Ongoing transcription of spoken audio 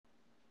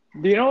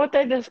Do you know what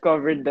I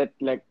discovered that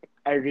like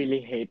I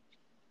really hate?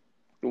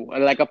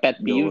 Like a pet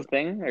Go. peeve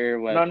thing or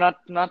No, what?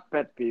 not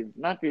pet peeve,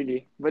 not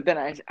really. But then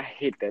I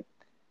hate it.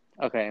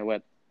 Okay,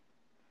 what?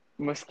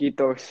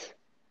 Mosquitoes,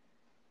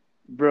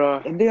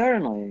 bro. They are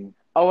annoying.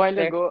 A while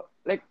There. ago,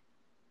 like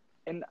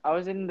I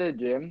was in the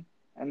gym,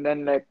 and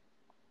then like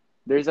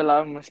there's a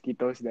lot of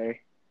mosquitoes there.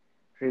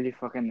 Really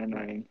fucking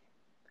annoying.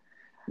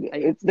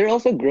 I They're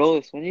also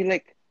gross when you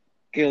like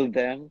kill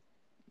them.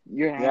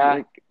 Your hand Yeah,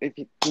 like if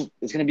you,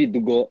 it's gonna be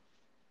dugo.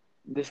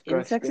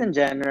 Insects in disgusting.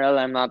 general,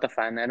 I'm not a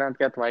fan. I don't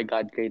get why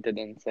God created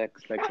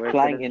insects. Like, why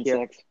Flying couldn't He have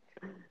insects.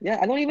 Yeah,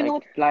 I don't even know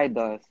like? what fly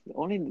does.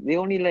 They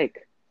only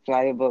like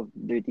fly above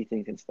dirty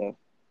things and stuff.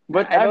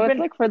 But I know I've it's been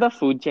like for the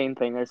food chain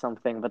thing or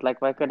something, but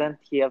like, why couldn't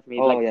He have made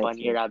Oh like yeah,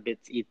 bunny true.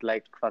 rabbits eat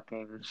like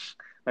fucking?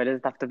 Why does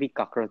it have to be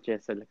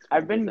cockroaches or like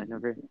I've spiders? I been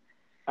never.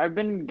 I've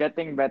been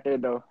getting better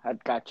though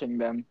at catching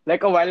them.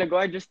 Like a while ago,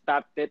 I just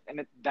tapped it and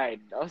it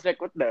died. I was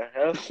like, what the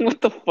hell?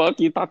 What the fuck?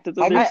 You tapped it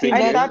with Have your you I seen I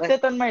that? finger? tapped Like,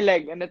 it on my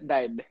leg and it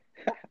died.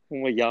 Oh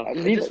my god.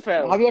 It just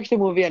have fell. you watched the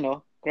movie?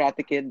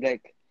 Karate Kid.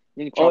 Like,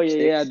 Oh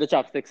yeah, chopsticks the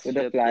chopsticks with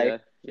the shit. fly. Yeah,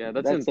 yeah,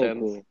 that's That's so intense.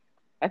 cool.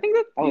 I think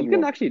that I would you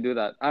can love. actually do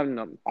that. I'm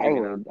not, I maybe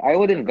not. would. I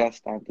would I don't know.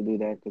 invest time to do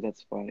that because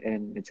that's fun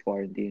and it's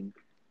quarantine.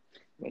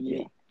 But yeah.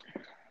 Ye-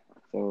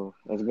 So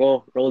let's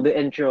go. Roll the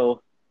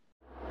intro.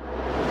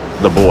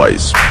 The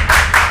boys.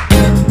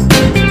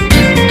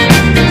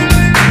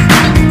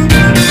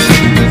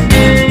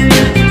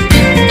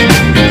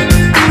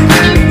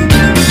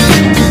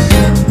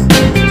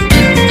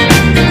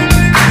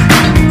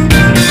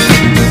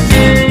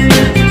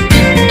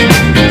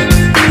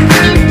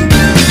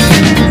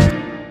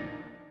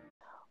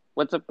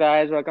 What's up,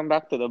 guys? Welcome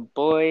back to the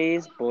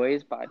Boys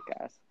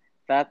podcast.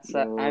 That's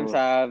I'm Yo.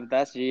 Sav.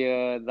 That's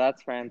Gio.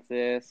 That's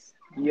Francis.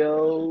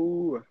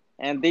 Yo.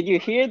 And did you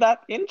hear that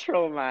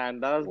intro, man?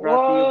 That was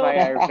brought to you by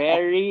What? our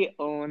very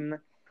own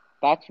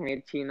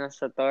batchmate Chino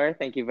Sator.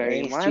 Thank you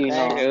very Thanks, much. Thanks,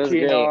 It Chino. was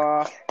great.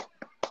 Chino.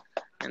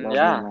 And Love you,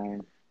 yeah,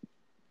 man.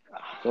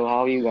 So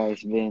how you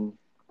guys been?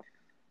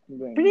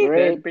 Doing pretty good,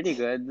 great. pretty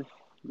good.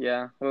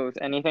 Yeah. Oh,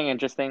 anything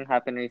interesting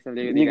happened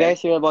recently with you You guys?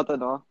 guys hear about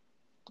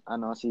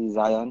si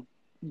Zion?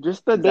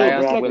 Just a day,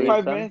 Zion just like Bradley.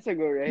 Williamson. 5 minutes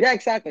ago, right? Yeah,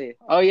 exactly.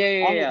 Oh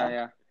yeah, Hon-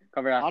 yeah.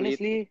 Cover athlete.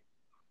 Honestly,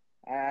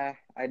 I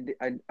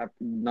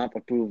not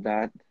approve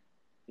that.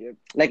 Yep.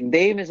 Like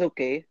Dame is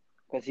okay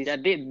because he's Yeah,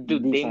 dude,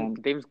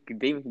 decent.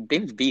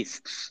 Dame's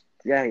beast.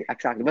 Yeah,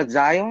 exactly. But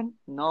Zion,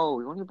 no,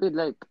 he only played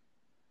like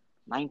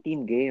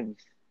 19 games.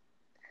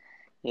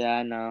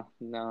 Yeah, no,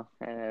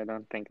 I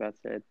don't think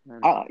that's it,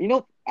 man.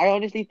 I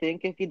honestly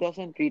think if he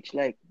doesn't reach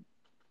like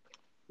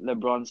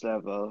LeBron's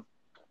level,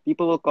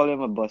 people will call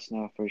him a bust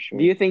now for Do sure.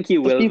 you think he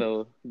Because will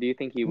people, though? Do you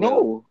think he will?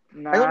 no,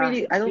 Nah,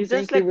 I don't he's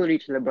just think he like will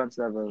reach LeBron's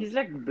level. he's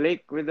like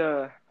Blake with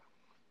a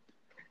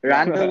yeah,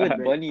 Randall with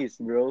Blake. bunnies,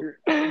 bro.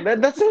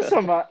 That's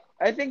also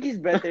I think he's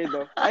better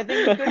though. I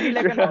think he could be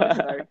like an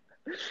all-star.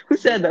 Who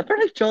said that?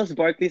 Probably Charles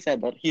Barkley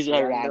said that. He's a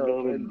Randall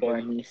Randall with with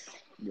bunnies. bunnies.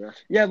 Yeah.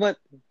 Yeah, but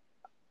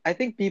I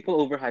think people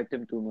overhyped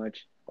him too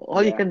much.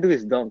 All he Yeah. can do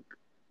is dunk.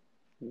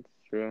 It's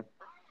true.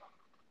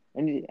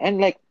 And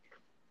like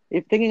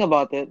if thinking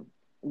about it,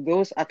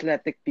 those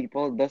athletic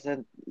people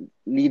doesn't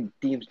lead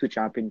teams to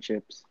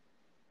championships.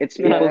 It's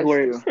Yeah, people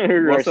that's true. who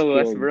are Russell skilled.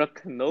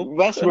 Westbrook, nope.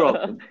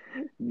 Westbrook,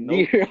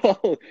 Nope.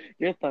 zero.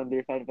 You're a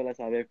Thunder fan pala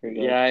sabi, I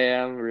forgot. Yeah, I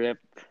am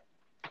ripped.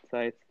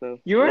 Side stuff.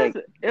 Like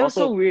It was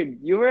so also, weird.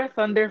 You were a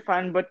Thunder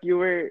fan, but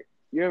your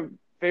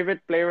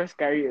favorite player was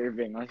Kyrie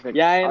Irving.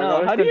 Yeah, I I was know.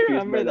 always How do you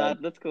confused by remember that.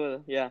 that? That's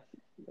cool. Yeah.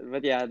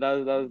 But yeah, that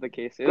was the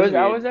case. It was Because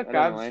I weird. was a I don't know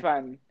Cavs why.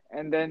 fan,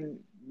 and then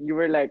you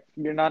were like,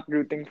 you're not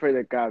rooting for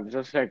the Cavs. I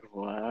was like,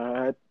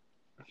 what?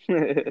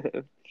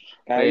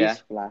 But yeah, Kyrie's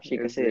flashy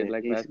it was weird kasi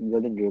like he's that.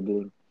 good in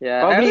dribbling. Yeah,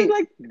 I always Probably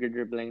like good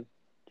dribbling.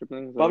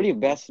 Dribbling is always probably fun.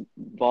 best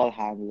ball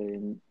handler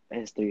in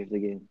history of the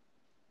game.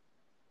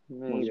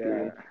 Most Maybe.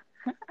 Yeah.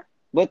 people.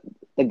 But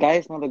the guy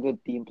is not a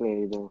good team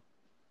player though.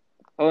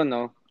 Oh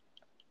no.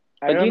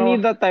 I But don't you know.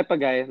 need that type of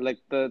guy, like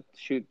the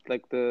shoot,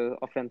 like the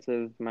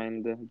offensive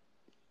minded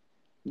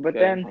But guy.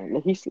 then,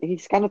 Like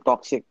he's kind of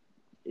toxic.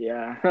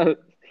 yeah.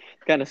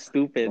 Kind of But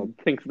stupid.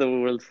 Thinks the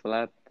world's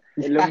flat.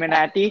 yeah,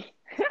 Illuminati?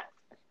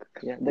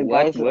 yeah, the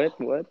What? guys What?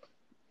 What?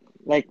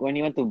 like when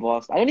he went to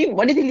Boston. I don't even.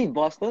 Why did he leave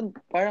Boston?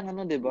 Parang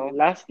ano, diba?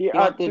 Last year, He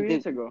wanted 2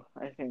 years to. ago,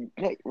 I think.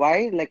 No,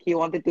 why? Like he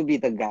wanted to be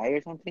the guy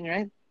or something,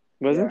 right?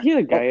 Wasn't Yeah. he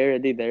the But guy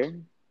already there?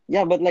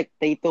 yeah, but like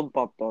Tatum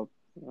popped up.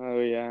 Oh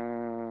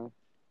yeah.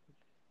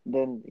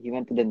 Then he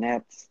went to the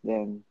Nets.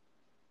 Then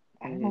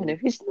I don't know. Mm.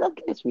 He's that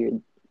guy's weird.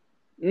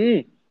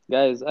 Mm.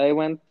 Guys, I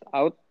went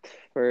out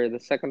for the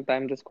second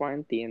time this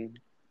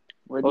quarantine.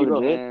 Where'd Oh, you go?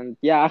 legit? And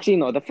yeah, actually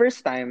no, the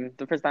first time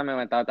I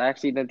went out, I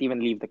actually didn't even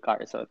leave the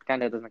car, so it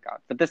kind of doesn't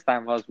count. But this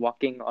time I was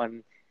walking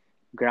on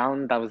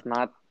ground that was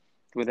not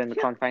within the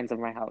confines of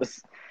my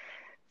house.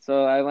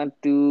 So I went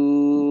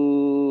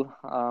to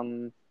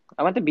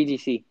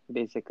BGC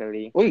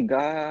basically. Uy,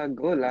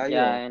 gago, Yeah,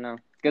 layo. I know.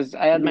 Because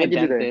I had my What'd you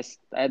do there? dentist.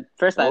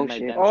 First I had Oh my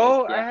shit. dentist,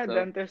 Oh, I yeah. had So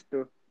dentist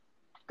too.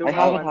 2 I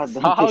haven't had months.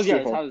 How's dentist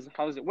yours? yet.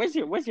 How's it? Where's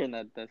your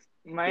dentist?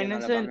 Mine In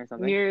is Alabang or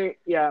something?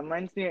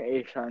 mine's near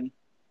Asian.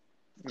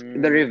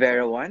 The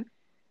Rivera one.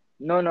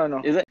 No.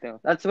 Is it? No.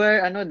 That's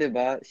where I know,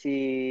 diba?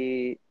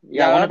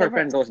 Yeah, One of our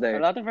friends goes a there.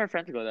 lot of our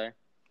friends go there.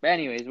 But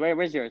anyways,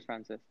 where's yours,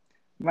 Francis?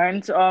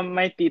 Mine's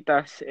my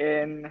tita's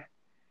in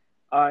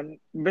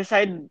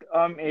beside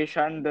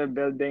Asian, the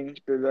building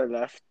to the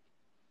left.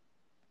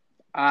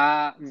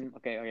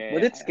 Okay.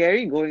 But it's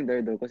scary going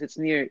there though, because it's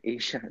near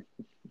Asian.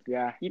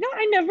 Yeah. You know,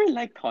 I never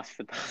liked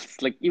hospitals.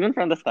 Like even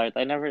from the start,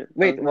 I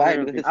Wait, was why?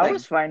 never a Because big it's I like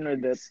was fine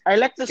with it. I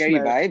like the scary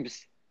smell.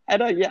 vibes. I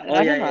don't. Yeah, Oh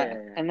I yeah, don't know.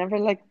 yeah, yeah. I never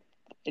like.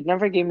 It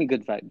never gave me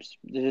good vibes.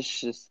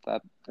 It's just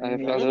that I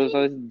felt it was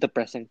always a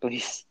depressing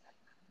place.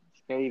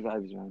 Scary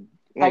vibes, man.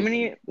 How Like,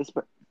 many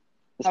espe-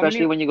 how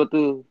especially many when you go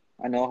to,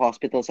 I know,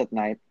 hospitals at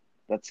night.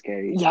 That's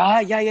scary.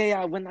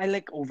 Yeah. When I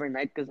like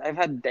overnight, because I've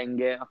had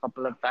dengue a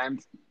couple of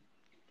times.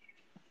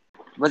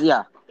 But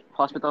yeah,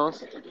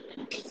 hospitals,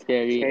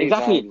 Scary. scary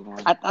Exactly. vibes,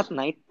 man.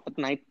 At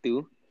night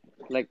too.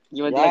 Like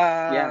you would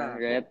Yeah,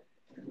 right.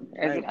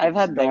 right. I've It's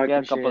had dengue dark a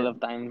and couple shit. of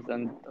times,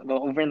 and the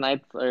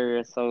overnights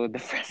are so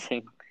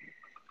depressing.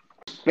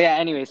 But yeah,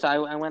 anyway, so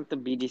I went to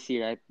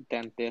BGC, right?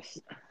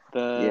 Dentist.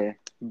 The Yeah.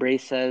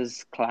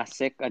 braces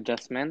classic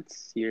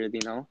adjustments. You already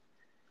know.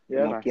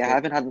 yeah. Lucky. I Classic.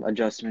 haven't had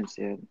adjustments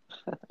yet.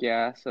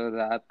 Yeah, so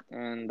that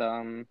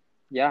and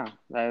yeah,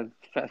 that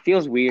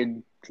feels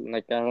weird.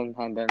 Like I haven't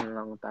had that in a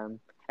long time.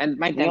 And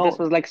my You dentist know,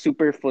 was like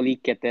super fully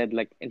kitted,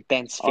 like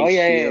intense oh face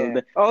yeah, yeah, shield,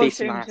 yeah. Oh, face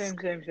same, mask. same,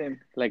 same, same.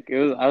 Like it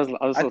was, I was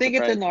I so think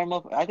it's a surprised.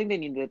 normal. I think they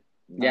need it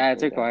now Yeah,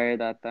 it's for that.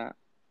 required at that.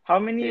 How So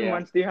many yeah.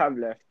 months do you have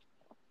left?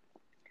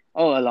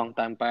 Oh, a long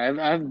time. But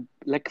I have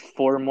like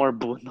 4 more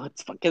bone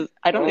nuts because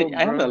Oh,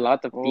 I have a bro.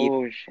 lot of teeth.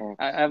 Oh shucks.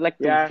 I have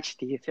like too Yeah, much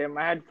teeth. same.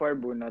 I had 4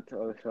 bunots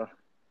also.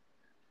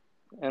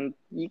 And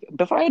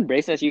before I had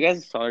braces, you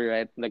guys saw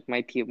right? Like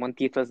my teeth, one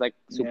teeth was like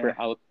super Yeah.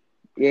 out.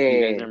 Yeah, You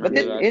yeah, guys yeah. But remember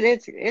it, that?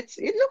 it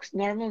it looks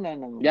normal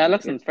now. Yeah, it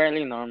looks Like,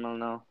 fairly normal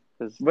now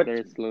because But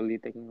they're slowly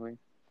taking away.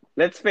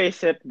 let's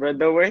face it, bro.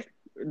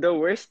 The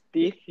worst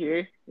teeth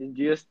here is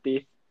just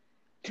teeth,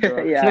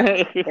 bro. yeah,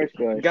 for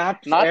sure.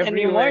 Gaps Not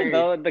anymore everywhere.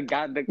 though.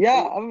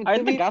 Yeah, to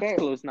Aren't the be gaps fair,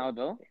 closed now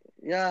though?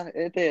 yeah,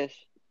 it is.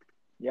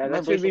 Yeah, My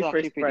that should braces be are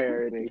actually first pretty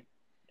quick.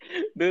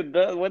 Dude,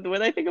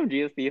 when I think of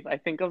Geo's teeth, I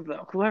think of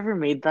whoever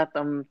made that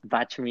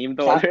batch meme,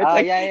 the one where it's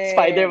like Yeah, yeah,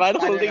 yeah, yeah. Spider-Man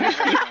holding his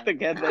Spider-Man, teeth yeah.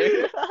 together.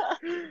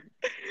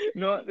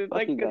 No, it's Fuck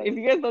like you if guys.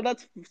 you guys know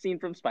that scene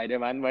from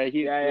Spider-Man where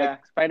he Yeah, like yeah.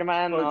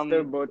 Spider-Man Holds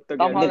the boat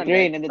Tom In the together. Holland,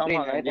 right? train, Tom right?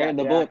 Holland, Or yeah.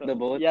 the Yeah. boat, the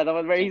boat. Yeah, the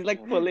one where he's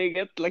like pulling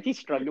it, like he's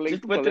struggling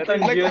Just to put pull it it.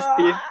 And on he's like, Gio's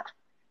teeth.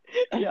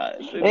 Yeah,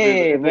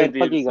 Hey, it but made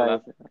fuck me you so guys.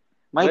 laugh.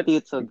 My But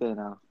teeth's okay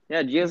now.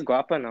 yeah, Gio's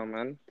guapa now,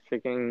 man.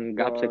 Freaking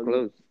gaps are Dog.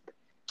 closed.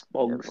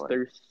 Yeah, boy.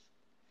 Bogsters.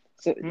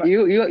 So Ma-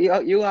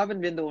 you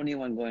haven't been the only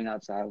one going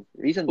outside Oh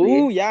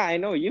recently. yeah, I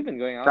know you've been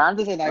going out.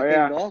 Francis and I Oh played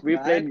yeah, golf, we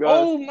man. played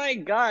golf, Oh my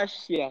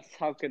gosh, yes.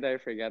 How could I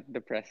forget?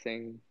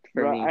 Depressing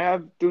for bro. me. I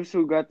have 2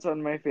 sugats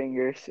on my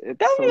fingers. It's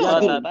Tell me so Yeah,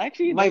 about sad. that. I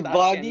actually my didn't ask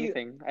body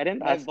anything. I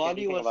didn't my ask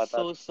body anything was about that.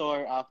 so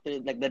sore after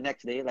like the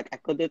next day. Like I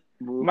couldn't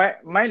move.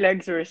 My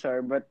legs were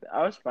sore, but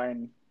I was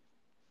fine.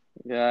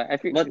 Yeah, I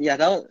feel But yeah,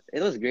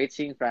 it was great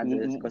seeing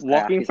Francis because I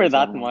walking actually for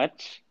saw that someone.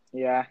 much.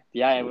 Yeah.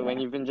 Yeah, when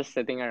Yeah. you've been just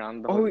sitting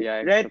around the whole Oh,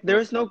 yeah, right. it There must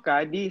was no suck.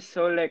 caddy,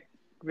 so like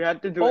we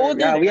had to do Oh,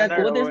 Yeah, we everything on had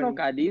our there's no own.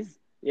 caddies.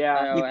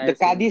 Yeah. Oh, I The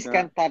see. caddies Yeah.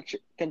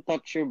 can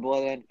touch your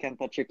ball and can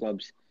touch your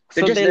clubs.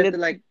 They're So just they there lit to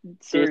like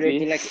seriously.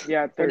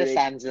 Yeah, to for the rake.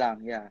 sands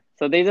lang. Yeah.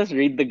 So they just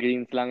read the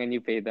greens lang and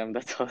you pay them.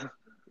 That's all.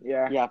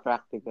 Yeah. Yeah,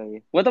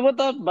 practically. What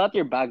about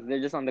your bags?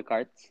 They're just on the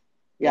carts.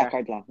 Yeah, Yeah.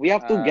 card lang. We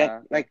have to get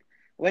Okay. like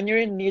when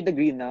you're near the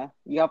green now,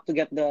 you have to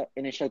get the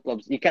initial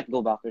clubs. You can't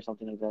go back or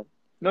something like that.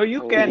 No,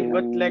 you can,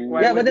 but like,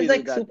 why Yeah, would but it's you do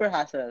like that? super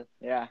hassle.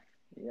 Yeah.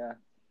 Yeah.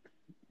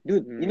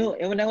 Dude, you Mm. know,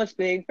 when I was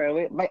playing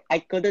fairway, I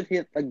couldn't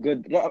hit a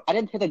good. I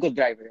didn't hit a good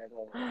driver at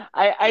all.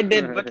 I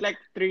did, but like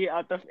 3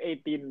 out of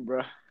 18,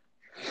 bro.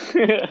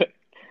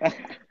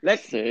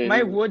 Like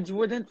my Same. woods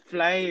wouldn't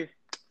fly.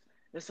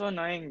 It's so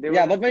annoying. They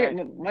Yeah, but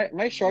wouldn't fly.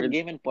 my short With-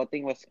 game in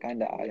putting was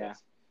kind of Yeah.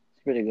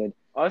 It's pretty good.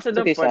 Also It's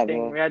the okay, putting,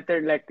 Savio. we had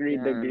to like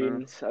read the Yeah, I know.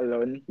 greens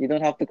alone. You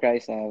don't have to cry,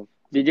 Sav.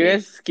 Did you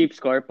guys keep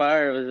score pa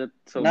or was it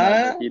so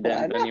bad that you Nah,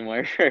 didn't nah,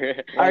 anymore?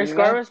 Our nah,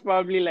 score was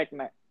probably like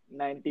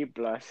 90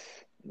 plus.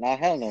 nah,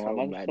 hell no. So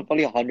I'm bad.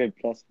 probably 100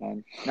 plus,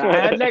 man. No, I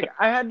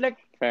had like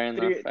Fair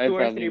enough. I'd two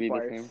or probably three be the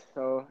pars. same.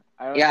 So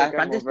I don't Yeah, think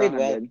I'm Francis over played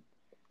well. 100.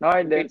 No,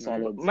 I Played didn't.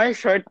 solid. My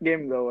short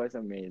game though was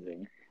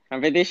amazing. I'm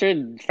pretty sure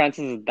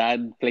Francis'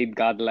 dad played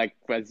godlike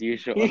as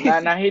usual.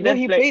 Nah, he No,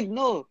 didn't play.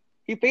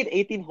 he played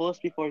 18 holes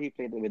before he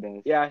played with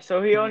us. Yeah,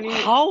 so he only.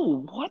 How?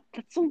 What?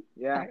 That's so.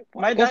 Yeah,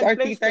 What? my Because dad our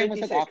tea plays time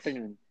was at 36.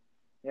 afternoon.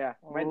 Yeah,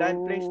 my dad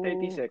plays Oh.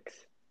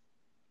 36.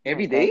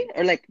 Every my day? God.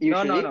 Or like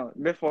usually? No.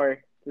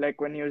 Before,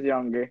 like when he was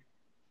younger.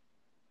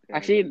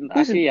 Actually,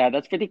 Who's- yeah,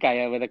 that's pretty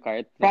kaya with a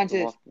cart. Like,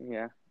 Francis.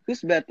 yeah.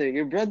 Who's better,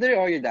 your brother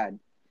or your dad?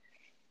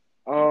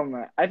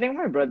 I think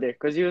my brother,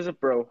 because he was a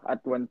pro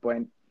at one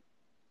point.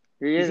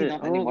 Is he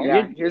not anymore?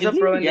 Yeah, he was a is he?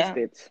 pro in the Yeah.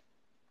 States.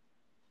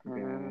 Yeah,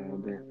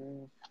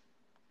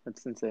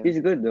 That's insane. He's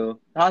good though.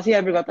 Has he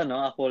ever got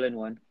a hole in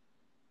one?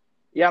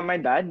 Yeah, my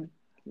dad,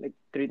 like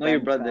three No, your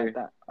times na brother.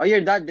 ata. Oh,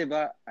 your dad,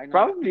 diba? I know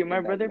Probably, your my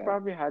dad brother got.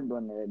 probably had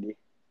one already.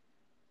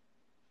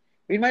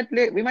 We might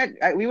play. We might.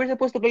 We were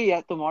supposed to play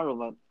tomorrow,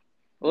 but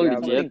Oh, Yeah,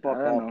 but something legit? I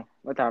popped don't up. know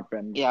what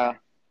happened. Yeah.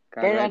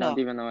 God, Pero I don't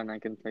even know when I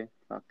can play.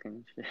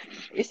 Fucking shit.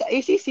 is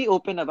ACC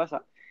open na ba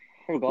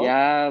for golf?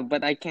 Yeah,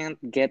 but I can't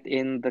get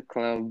in the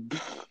club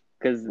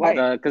because Why?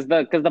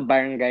 the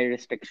barangay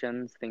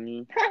restrictions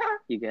thingy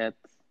you get.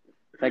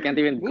 So I can't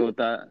even go Good.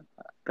 to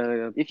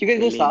the If you can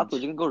go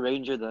southward, village. you can go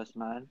Ranger Dust,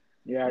 man.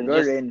 Yeah, And go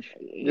just range.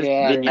 Just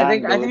Yeah, bring I it.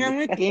 think I think Binyandoed. I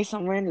might play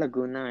somewhere in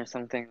Laguna or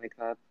something like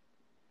that.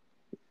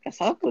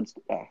 Southward's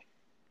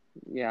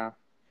Yeah.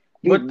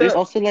 But dude. There's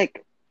also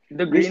like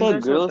the we greens saw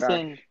are so girls trash.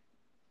 in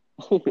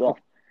yeah.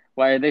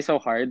 Why are they so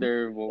hard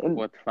or And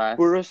what fast?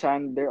 Puro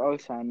sand. They're all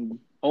sand. they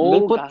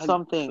Oh put God!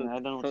 something, I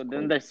don't know what's So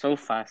then called. they're so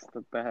fast.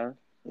 What the hell?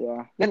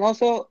 Yeah. Then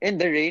also in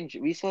the range,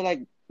 we saw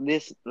like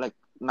this like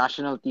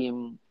national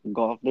team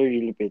golf. They're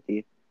really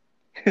pretty.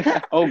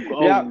 Oh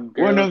Yeah,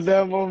 one of girls.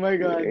 them. Oh my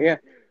god. Yeah,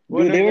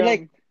 One dude, they of were like,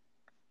 them.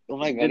 oh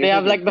my god, Did they're they so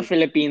have like the pretty.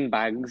 Philippine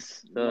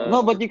bags? No,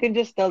 No. but you can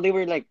just tell they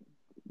were like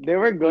They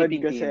were good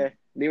Philippine team. kasi.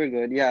 They were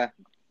good. Yeah,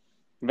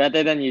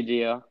 Better than you,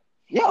 Gio.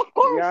 yeah, of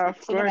course. Yeah, of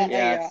So course. nakakaya.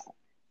 Yes.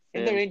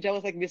 In the Same. range, I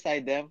was like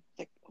beside them. It's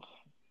like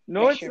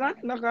No, it's pressure,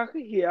 not man.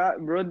 nakakahiya,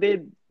 bro.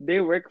 They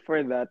work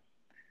for that.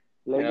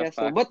 I Like, Yeah, guess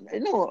so. fact. But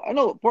no, I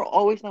know for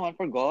always naman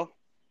for golf,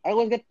 I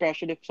always get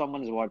pressured if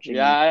someone is watching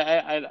Yeah,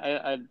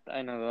 me,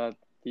 I know that.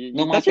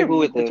 no That's matter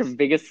who it your is.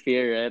 biggest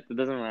fear, right? It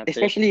doesn't matter.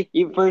 Especially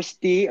You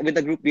first tee with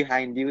the group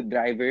behind you,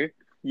 driver.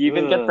 you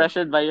even get Ugh.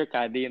 pressured by your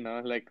caddy, you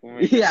know? Like, oh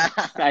my God. Yeah.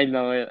 I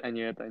know it. I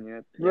knew it. I knew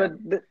it. bro,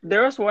 Yeah.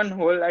 there was one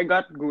hole I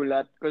got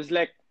gulat because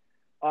like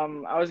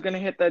I was gonna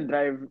hit a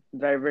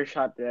driver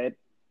shot, right?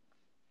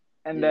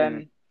 And Yeah.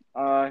 Mm-hmm.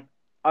 then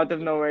out of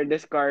nowhere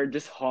this car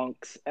just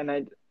honks and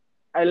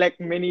I like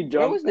mini Where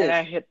jump was and this?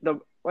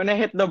 when I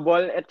hit the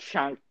ball it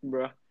shanked,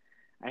 bro.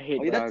 I Oh,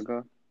 hate yeah, that. that's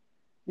Gago.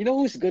 you know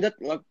who's good at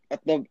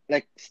the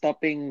like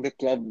stopping the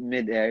club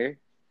midair?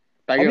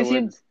 Have Tiger you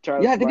seen? Woods.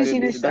 Charles Yeah, did you see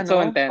Barkley. this? That's so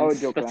Oh,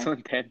 intense. joke That's lang. so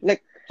intense.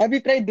 Like, have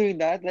you tried doing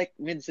that? Like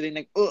mid swing,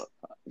 like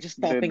just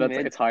Dude, stopping that's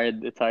mid. it's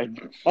hard. It's hard.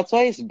 That's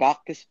why his back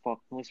is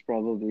fucked, most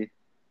probably.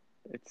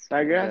 It's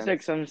Tiger has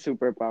like intense. some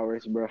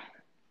superpowers, bro.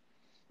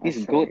 I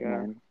He's swear. goat, Yeah.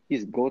 man.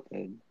 He's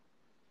goated.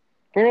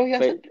 Pero he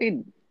But hasn't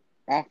played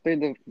after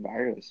the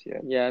virus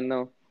yet. yeah,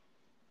 no.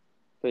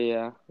 But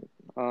yeah.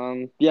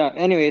 Yeah,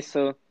 anyway,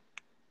 so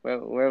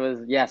where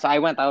was yeah, so I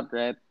went out,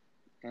 right?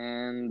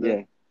 And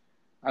Yeah.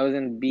 I was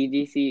in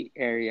BGC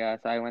area,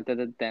 so I went to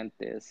the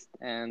dentist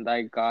and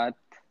I got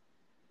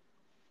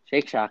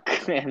Shake Shack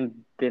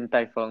and Din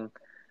Tai Fung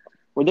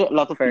Were there a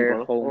lot of for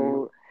people? home.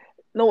 Oh,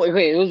 No,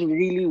 okay, it was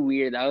really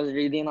weird. I was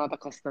really not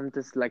accustomed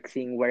to like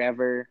seeing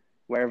wherever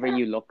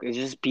you look. It's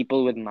just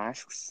people with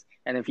masks.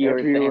 And if you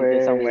were to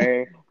enter everywhere.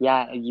 somewhere,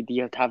 yeah, you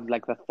have to have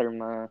like the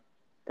The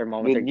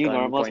thermometer new gun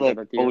normal's pointed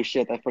like, at oh you.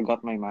 shit, I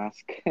forgot my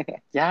mask.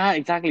 Yeah,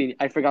 exactly.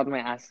 I forgot my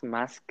ass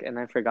mask and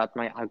I forgot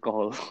my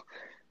alcohol.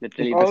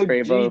 Literally the Oh,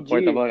 sprayable GG.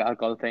 portable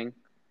alcohol thing.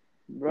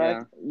 But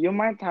Yeah. you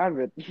might have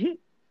it.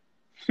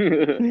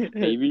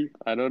 Maybe.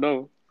 I don't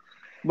know.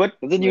 but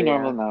It's the new But yeah.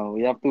 normal now.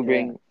 You have to yeah.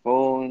 bring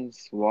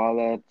phones,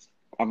 wallets,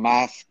 a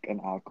mask,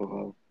 and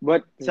alcohol.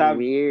 But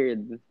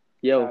Weird.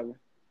 Yo, Sav,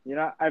 you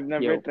know, I've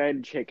never yo.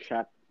 tried Shake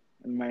Shack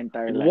in my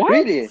entire life. What?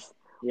 Really?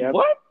 Yep.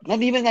 What?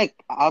 Not even like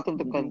out of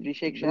the country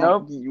Shake Shack?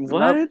 Nope. Nope.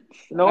 What?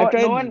 No, I've no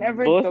tried one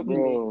ever both. took me.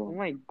 Oh Bro.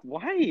 my,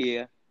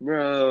 why?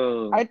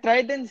 Bro. I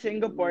tried in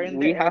Singapore in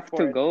the We have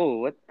to airport, go.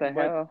 What the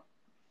but hell?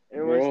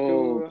 it was Bro.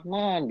 too Come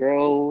on,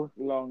 bro.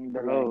 long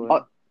the line. Oh,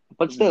 Bro,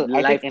 but still,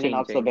 I think life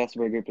In-N-Out's the changing. best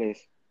burger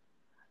place.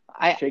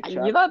 Shake You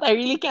Shack. know what? I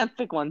really can't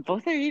pick one.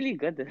 Both are really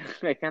good.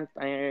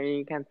 I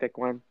really can't pick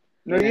one.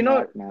 No, you know,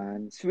 In-N-Out,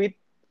 man.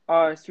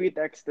 sweet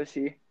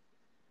ecstasy.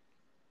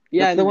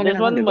 Yeah, the one in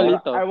There's one in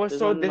Handiba. Bro, I Molito. was There's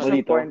so one in Molito.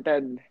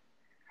 disappointed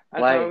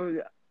at Why?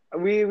 how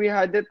we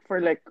had it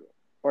for like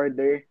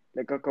order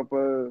like a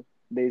couple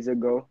days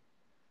ago.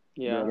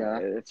 Yeah. Bro, Yeah.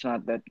 it's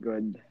not that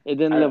good. It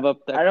didn't I live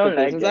up to I don't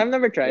like expectations. it. I've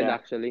never tried Yeah.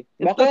 actually.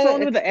 That's the Baka one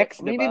with it's the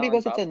X, maybe diba, on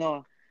because it's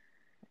top.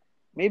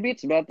 maybe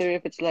it's better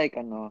if it's like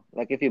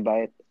like if you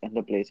buy it in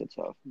the place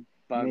itself.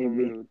 Bagong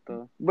Maybe.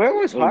 luto. But it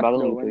was Or hot bagong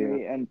though luto,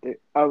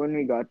 yeah. when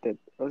we got it.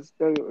 It was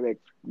still like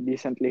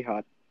decently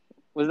hot.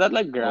 Was that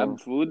like Grab Oh.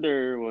 food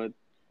or what?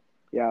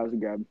 Yeah, it was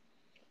grab.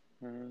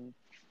 Hmm.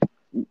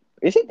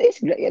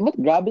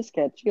 But Grab is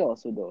sketchy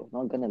also though,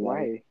 not gonna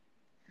lie. Why?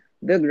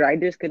 The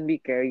riders can be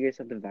carriers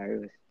of the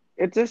virus.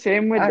 It's the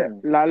same with I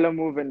don't know. Lala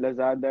Move and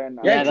Lazada and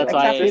Yeah, Yeah, other that's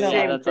why. apps. exactly It's the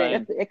Yeah, same that's why.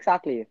 thing. That's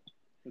exactly.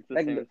 It's the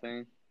Like same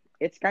thing.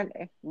 it's but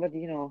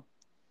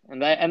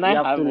And I you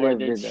have to have live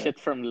ordered with that. shit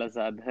from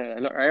Lazada.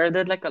 I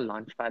ordered like a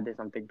launchpad or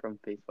something from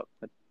Facebook,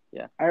 but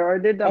yeah, I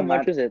ordered a How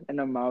much mat is it? and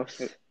a mouse.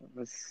 it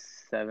was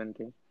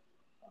 70.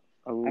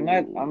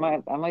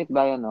 I might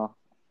buy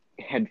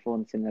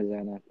headphones in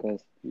Lazada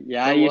because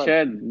Yeah, for you what?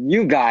 should.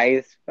 You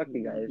guys, fuck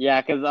you guys.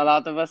 Yeah, because a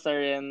lot of us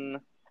are in.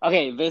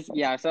 Okay, this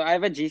yeah. So I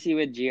have a GC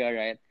with Gio,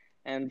 right?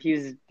 And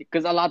he's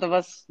because a lot of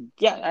us,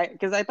 yeah,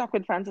 because I talk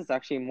with Francis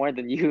actually more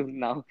than you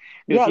now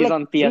because Yeah, he's like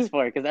on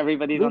PS4 because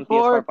everybody's on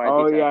PS4 before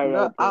party Oh chat. yeah,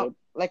 the right, right.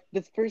 like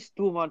the first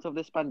 2 months of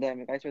this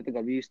pandemic, I swear to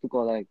God, we used to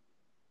call like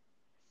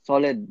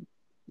solid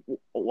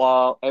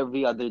wow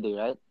every other day,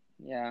 right?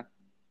 Yeah.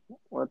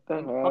 What the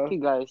And fuck hell? you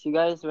guys. You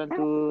guys went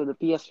to the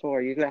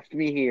PS4. You left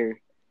me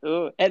here.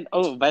 Oh,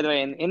 by the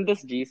way, in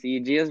this GC,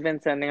 Gio's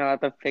been sending a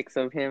lot of pics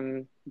of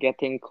him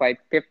getting quite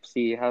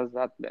tipsy. How's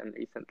that been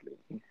recently?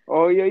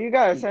 Oh yeah, you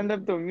gotta send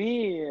them to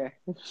me.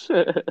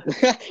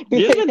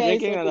 Gio's been Yeah, I drinking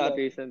swear a to lot God.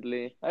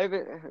 recently.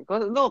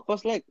 Cause no,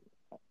 cause like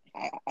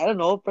I don't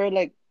know, per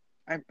like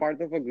I'm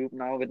part of a group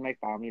now with my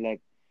family,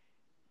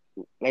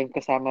 like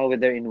kasama with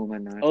their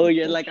inuman na. Oh, So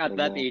you're like such at like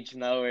that that. age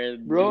now where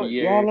Bro,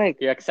 Yeah,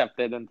 you're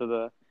accepted into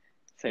the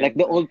like same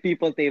the thing. old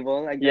people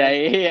table, I Yeah, guess.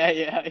 yeah,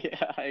 yeah,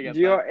 yeah. I get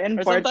Gio, that. in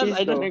Or sometimes parties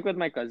I just though. drink with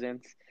my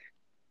cousins.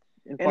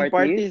 In In parties.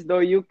 parties though,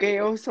 you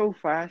KO so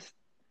fast.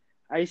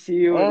 I see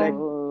you like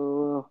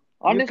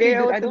you Honestly,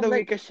 dude, KO I to don't the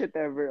like. weakest shit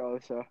ever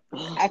also.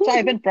 Actually,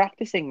 I've been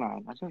practicing,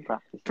 man. I've been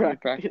practicing. You're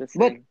Practice.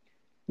 But practicing.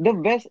 the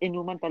best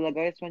inuman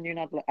talaga is when you're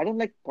not like. I don't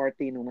like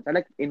party inumans. I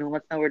like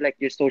inumans now where like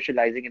you're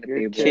socializing in the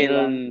You're table. chill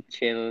lang.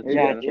 Chill, chill, You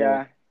Yeah, get chill.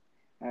 chill.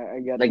 yeah, I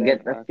get Like that.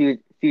 get a Fuck.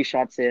 few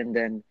shots in,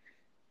 then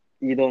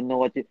you don't know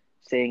what you're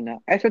saying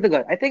now. I swear to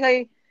God, I think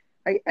I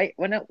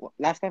when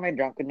last time I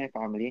drank with my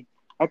family,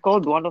 I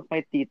called one of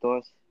my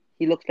titos.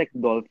 He looks like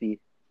Dolphy.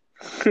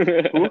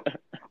 Who?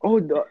 Oh,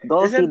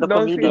 Dolphy, isn't the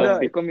Dolphy comedian.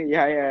 the Dolphy. comedian?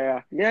 Yeah,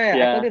 yeah, Yeah,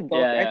 yeah, I called Yeah, him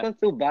Dolphy. yeah, I yeah. felt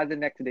so bad the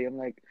next day. I'm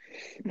like,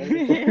 why the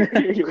fuck?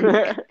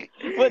 yeah.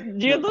 But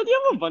No, don't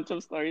you have a bunch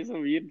of stories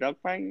of you drug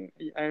buying?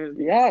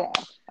 yeah,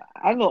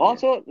 I don't know. Yeah.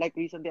 Also, like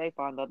recently, I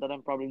found out that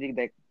I'm probably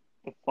like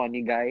the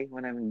funny guy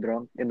when I'm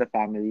drunk in the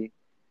family.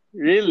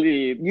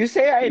 Really? You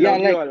say I Yeah,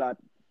 love you like, a lot.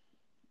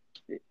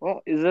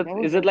 well, Is it that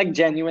was is it like nothing.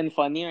 genuine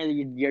funny or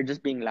you're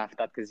just being laughed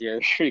at because you're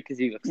because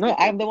you look No, stupid?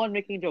 I'm the one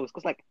making jokes.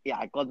 Cause like, yeah,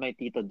 I called my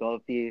tito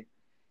Dolphy.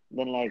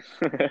 Then like,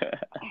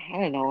 I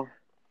don't know.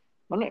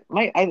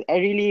 I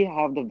really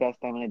have the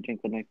best time when I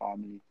drink with my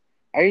family.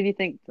 I really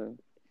think.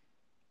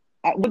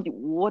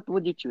 What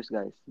would you choose,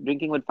 guys?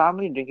 Drinking with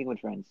family, drinking with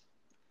friends?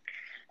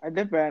 It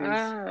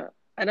depends.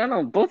 I don't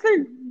know. Both are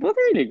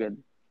really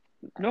good.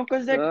 No,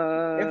 cause like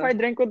if Uh, I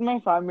drink with my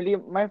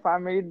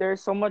family, they're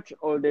so much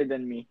older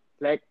than me.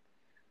 Like,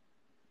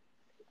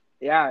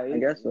 yeah, I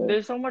guess so.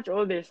 they're so much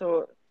older.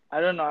 So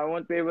I don't know. I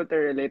won't be able to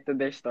relate to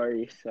their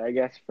stories. So I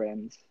guess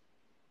friends.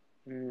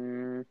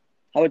 mm,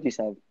 How about you,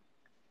 Sav?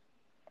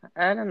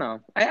 I don't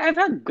know. I've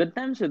had good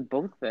times with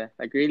both.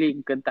 Like really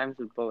good times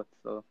with both.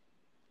 So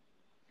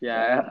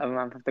yeah, Yeah. I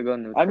have to go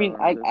I neutral mean,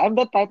 on this. I'm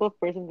the type of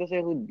person kasi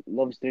who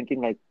loves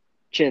drinking like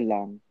chill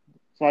lang.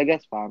 So I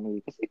guess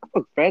family. Kasi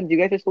kapag friends, you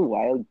guys are so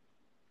wild.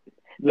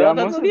 Yeah,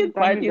 That's most what of the the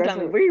time you parties guys and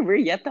are. we're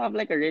yet to have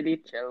like a really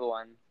chill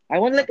one. I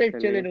want like a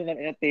chill Actually, in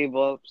a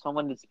table,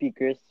 someone with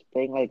speakers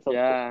playing like some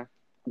yeah.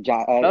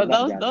 not That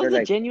jazz, was or the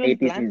like genuine 80s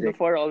plan music.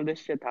 before all this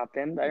shit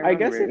happened. I I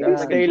guess remember if that you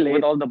Yeah, like stay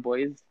with late, all the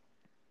boys.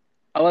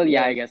 Oh well,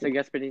 yeah, yes, I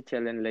guess pretty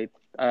chill and late.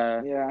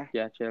 yeah,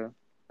 Yeah, chill.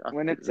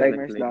 when it Chill like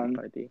like simmers late down.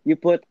 party. you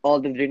put all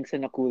the drinks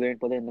in a cooler and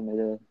put it in the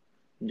middle.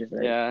 Just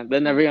like Yeah,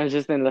 then everyone's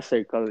just in the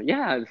circle.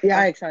 Yeah,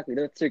 yeah, fuck. exactly.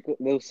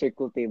 Those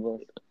circle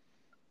tables.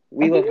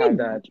 I We will think we have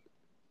that.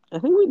 I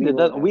think we We did will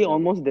that. We have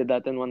that. almost did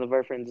that in one of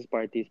our friends'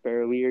 parties, but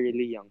we were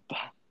really young.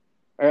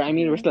 Or I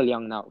mean, we're Yeah, still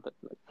young now, but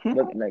like,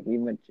 but like we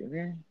went.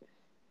 Yeah,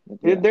 but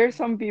Dude, yeah. there's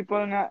some people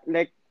nga,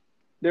 like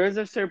there was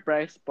a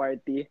surprise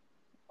party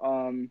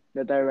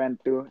that I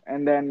went to,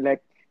 and then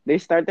like they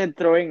started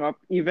throwing up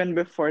even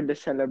before the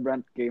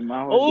celebrant came.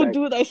 I was oh, like,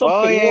 dude, I saw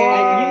Oh pic. yeah, yeah,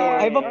 yeah,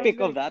 I yeah, have what? a yeah, I yeah. was pic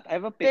of like, that. I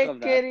have a pic take of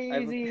that. it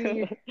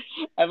easy.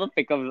 I have a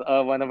pic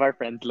of one of our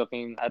friends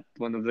looking at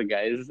one of the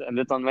guys, and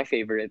it's on my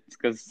favorites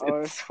because Or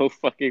it's so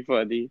fucking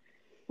funny.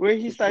 where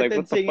he It's like, started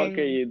what the fuck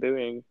are singing. you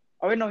doing?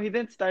 Oh wait, no, he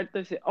didn't start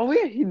to sing. Oh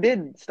yeah, he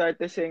did start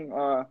to sing.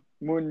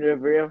 Moon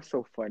River. It was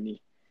so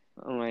funny.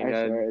 Oh my I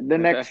god, swear. The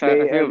next I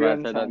day, feel bad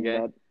everyone for that sang guy.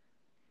 that.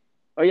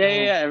 Oh yeah,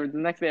 Oh The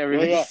next day,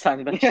 everybody yeah,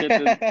 sang that shit.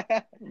 yeah.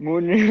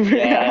 Moon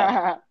Yeah.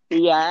 River.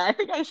 Yeah, I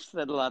think I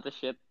said a lot of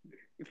shit.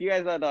 If you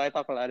guys don't know, I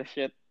talk a lot of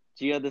shit.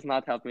 Gio does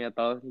not help me at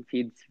all.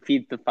 He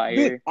feeds the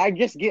Dude, fire.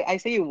 I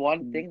say you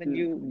one thing, then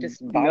you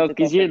just No, bounce it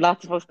because off you're like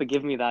not supposed to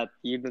give me that.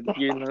 You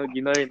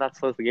know you're not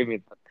supposed to give me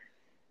that.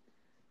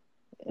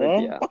 But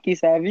yeah. fuck you,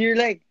 Sav. You're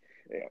like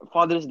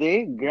Father's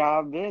Day,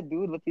 grab it,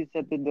 dude. What you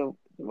said to the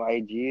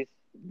YGs.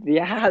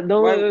 Yeah,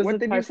 no, Why? it What wasn't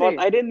did my you fault. say?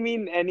 I didn't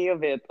mean any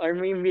of it. Or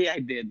maybe I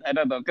did. I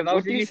don't know. Because I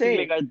was What do you really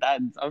feeling say? our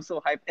dads. I was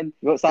so hyped. And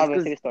Go, it's Sav,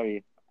 say because, the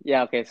story.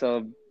 yeah, okay,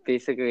 so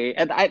basically,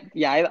 and I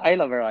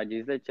love our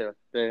Rajis. They're chill.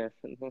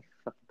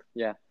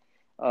 Yeah.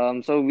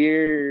 So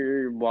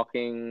we're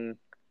walking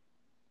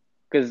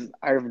because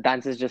our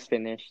dance is just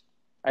finished.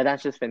 Our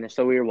dance just finished,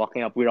 so we were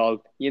walking up. We're all,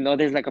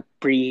 there's like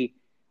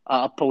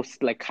a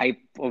post like hype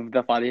of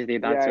the Father's Day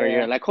dance Yeah, where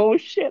you're yeah, like, oh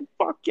shit,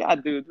 fuck yeah,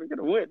 dude, we're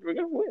gonna win.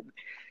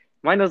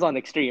 Mine was on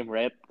extreme,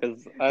 right?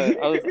 Because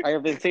I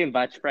have insane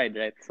batch pride,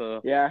 right?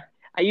 So yeah.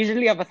 I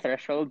usually have a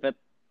threshold, but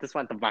this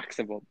went to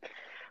maximum.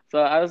 So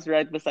I was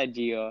right beside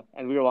Gio,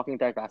 and we were walking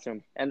to our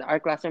classroom, and our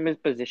classroom is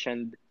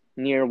positioned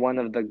near one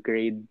of the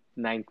grade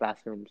 9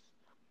 classrooms.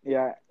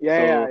 Yeah, yeah,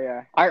 yeah, So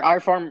yeah, our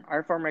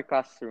former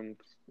classrooms,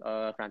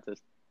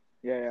 Francis.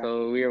 yeah, yeah.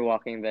 So we were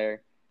walking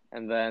there,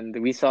 and then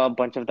we saw a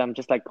bunch of them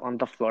just like on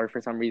the floor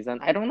for some reason.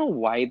 I don't know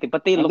why,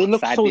 but they And they looked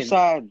look sad so in.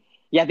 sad.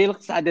 Yeah, they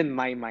looked sad in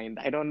my mind.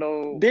 I don't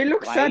know They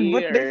look why sad,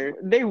 but or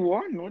they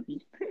won. What?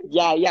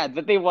 yeah,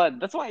 but they won.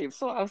 That's why.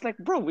 So I was like,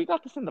 bro, we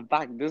got this in the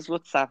bag. This is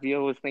what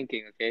Savio was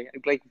thinking. Okay,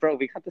 like, bro,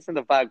 we got this in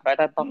the bag. Why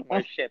not talk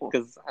more shit?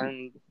 Because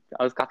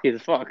I was cocky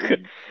as fuck.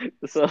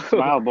 So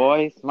Smile,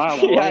 boys. Smile,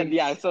 yeah, boys.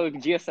 yeah. So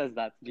Gio says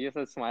that. Gio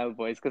says, "Smile,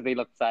 boys," because they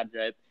look sad,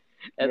 right?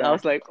 And I Yeah.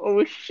 was like,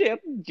 "Oh shit,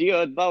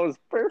 Gio, that was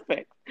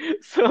perfect."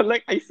 So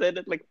like I said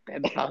it like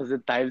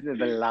 10,000 times in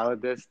the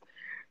loudest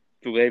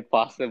way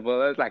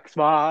possible. It's like,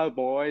 "Smile,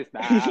 boys,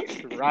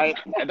 that's right."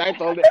 And I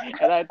told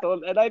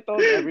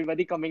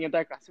everybody coming into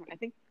our classroom. I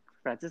think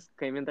Francis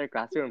came into our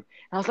classroom.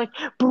 And I was like,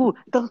 "Bro,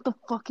 don't the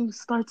fucking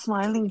start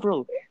smiling,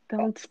 bro.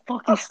 Don't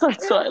fucking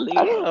start smiling."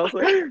 I was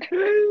like,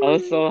 I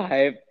was so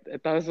hyped.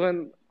 That was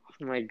when,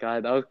 oh my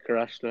god, I was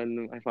crushed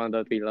when I found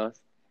out we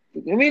lost.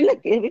 I mean,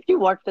 like, if you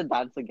watch the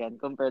dance again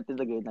compared to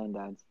the grade 9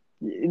 dance,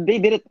 they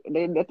did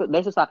it.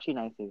 This is actually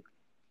nicer.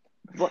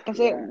 But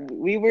kasi Yeah.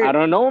 we I were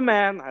don't know,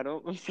 man. I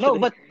don't. I'm just no,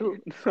 kidding. but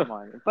come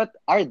on. But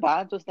our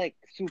dance was like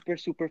super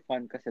super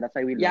fun kasi that's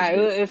why we Yeah, loved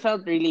it. it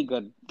felt really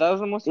good. That was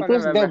the most It fun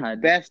I've was the ever had.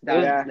 best It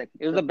was dance, Yeah. like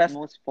it was the the best.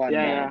 most fun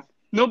Yeah, Yeah, yeah. dance.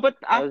 No, but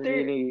that was after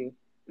really.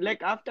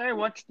 after I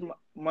watched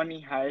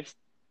Money Heist,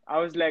 I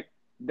was like,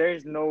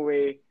 there's no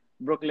way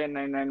Brooklyn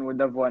Nine-Nine would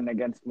have won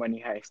against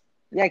Money Heist.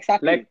 Yeah,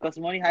 exactly. Like, Because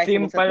Money Heist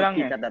theme was pa at the lang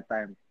peak eh. at that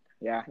time.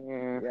 Yeah,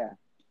 Yeah. Yeah.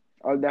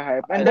 all the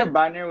hype. And the But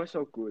banner was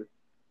so cool.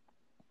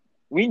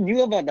 we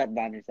knew about that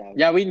banner, Sal.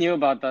 Yeah, we knew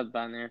about that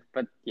banner,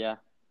 but yeah.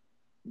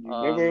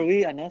 Where were Um,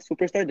 we? Ano?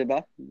 Superstar,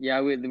 diba?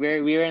 yeah, we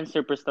were in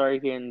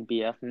Superstore here in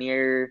BF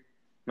near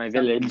my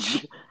Some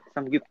village,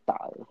 some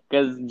tao.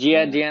 because Gia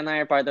and I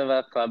are part of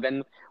a club,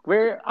 and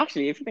we're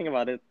actually, if you think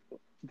about it,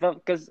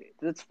 because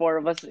it's four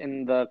of us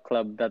in the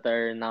club that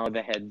are now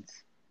the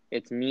heads.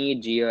 It's me,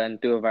 Gio,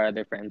 and two of our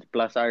other friends,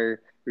 plus our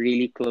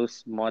really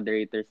close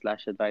moderator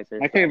slash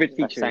advisor My slash favorite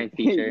slash teacher. science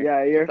teacher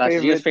Yeah, your slash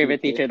Gio's favorite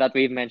favorite teacher. teacher that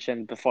we've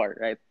mentioned before,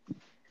 right?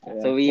 Yeah.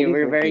 So To be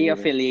we're fair, to very be fair.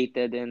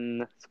 affiliated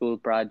in school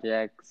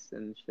projects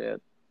and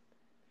shit.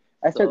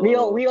 I said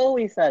So we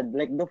always said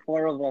like the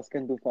four of us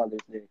can do Father's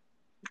Day.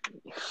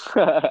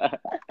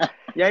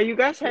 Yeah, you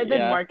guys headed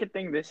yeah,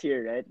 marketing this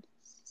year, right?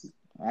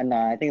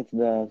 Nah, I think it's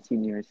the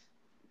seniors.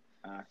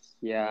 Ah,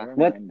 yeah. never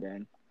But mind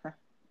then.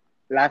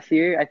 last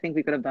year, I think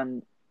we could have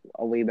done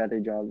a way better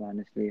job,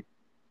 honestly.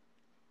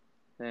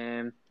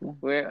 Um, Yeah.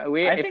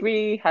 we I if think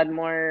we had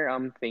more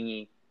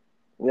thingy,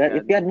 Well, we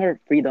if had we had more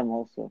freedom,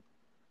 also.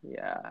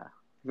 yeah,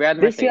 we had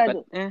more This say, year, but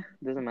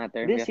doesn't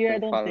matter. We this have year, I to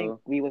don't think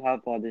follow. we will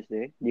have Father's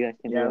Day. Do you guys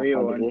think we yeah, will have we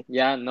Father's won. Day?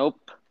 Yeah,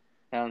 nope.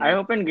 Hell I no.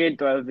 hope in grade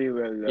 12 we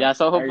will though. Yeah,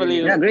 so I really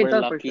hopefully Yeah, hope. grade we're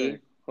 12 for sure.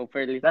 lucky.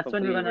 Hopefully, That's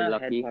when we're hopefully we're gonna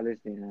head lucky. Father's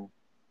Day now.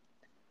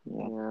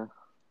 Yeah, Yeah.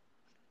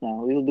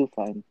 no, we'll do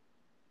fine.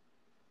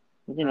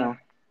 But, you Ah, know,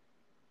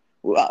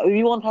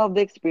 we won't have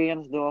the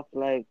experience though of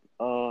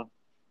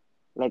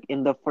like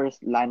in the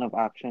first line of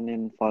action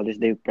in Father's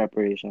Day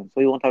preparation. So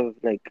we won't have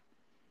like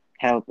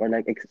help or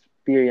like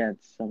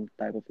experience some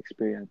type of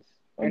experience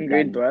on in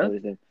grade planning 12?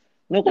 Father's Day.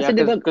 No, Yeah, kasi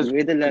cause, diba cause,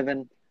 grade cause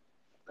 11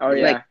 Oh is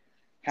like yeah.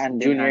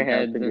 hand in junior hand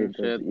help heads to grade and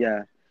 12. shit.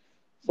 Yeah.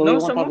 So we No,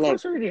 won't some have of like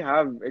us already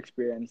have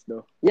experience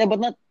though. yeah, but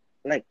not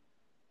like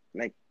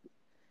like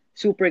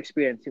super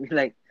experience. You mean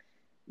like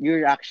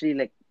you're actually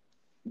like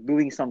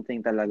doing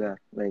something talaga.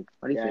 Like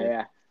what do you Yeah, say?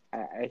 yeah.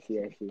 I see,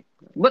 I see.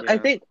 But I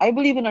Yeah. think I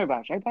believe in our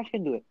batch. Our batch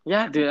can do it.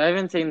 Yeah, dude, I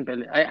haven't seen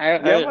Billy. We I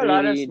have a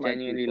lot of really smart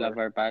genuinely love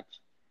people. our batch.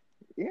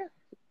 Yeah.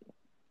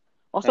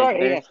 Also our Like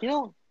there's AS. You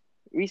know,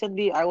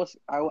 recently I was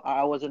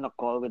in a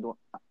call with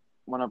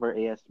one of our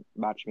AS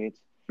batchmates.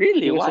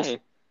 He really was just why?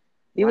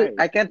 Why?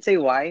 I can't say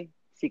why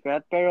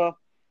secret, pero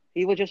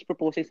he was just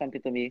proposing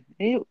something to me.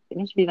 He was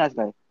a really nice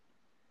guy.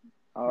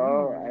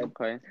 Oh, I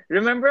Okay.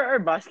 remember our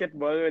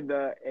basketball with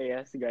the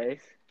AS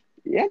guys.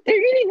 Yeah, they're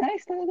really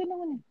nice talaga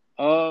naman.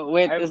 Oh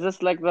wait, I is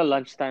this like the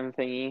lunchtime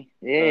thingy?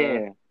 Yeah, yeah, The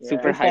yeah.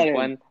 super yeah. It's hype solid.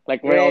 one,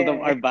 like where all of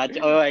Yeah, our batch.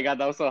 Oh my god,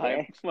 that was so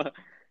yeah. hype.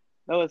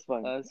 That was That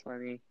fun. was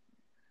funny.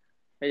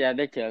 But yeah,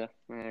 they're chill.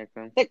 I like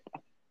them. Like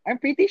I'm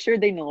pretty sure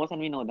they know us and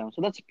we know them.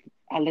 So that's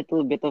a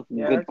little bit of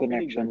Yeah, good that's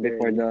pretty connection good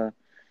already.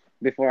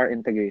 before our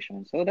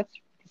integration. So that's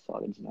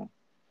solid now.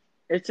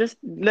 It's just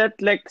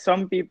that like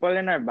some people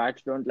in our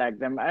batch don't like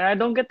them, and I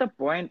don't get the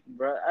point,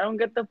 bro. I don't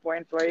get the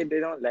point why they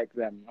don't like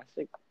them. I was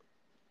like,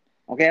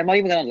 Okay, I'm not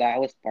even gonna lie, I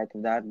was part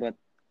of that, but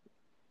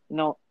you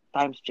know,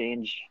 times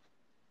change.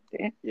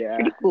 Yeah, yeah,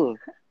 pretty cool.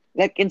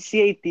 Like in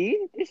CAT,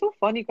 they're so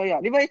funny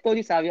kaya. Di ba I told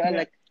you, Savio, I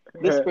like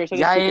this person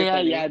is super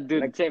funny.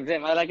 Dude. Like Same.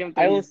 I like him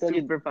too. I always He's told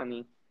you, super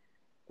funny.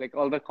 Like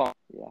all the comments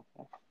yeah.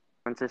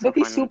 are so But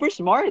he's funny. super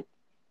smart.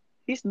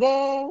 He's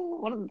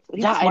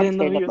Yeah, the I smartest didn't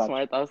guy know in he that was batch.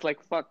 smart. I was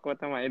like, fuck,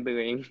 what am I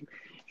doing?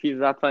 If he's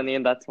that funny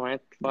and that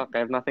smart, fuck, I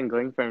have nothing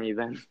going for me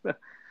then.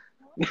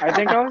 I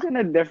think I was in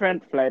a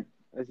different flight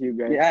as you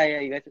guys. Yeah, yeah,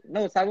 you guys.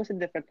 No, Sam was in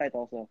different fight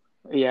also.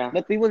 Yeah,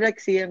 But we would like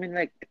see him in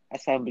like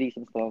assemblies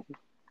and stuff,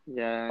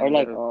 yeah, or and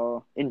like the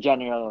Oh, in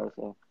general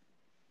also.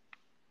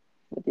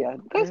 But yeah,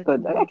 that's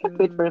good. I can't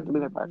wait for him to be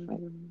my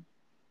batchmate.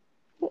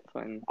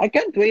 fun. I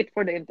can't wait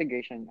for the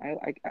integration.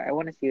 I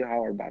want to see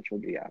how our batch will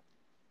react.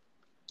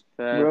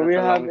 bro, we That's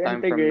a have long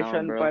time from now,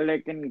 integration pa bro.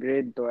 like in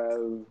grade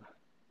 12.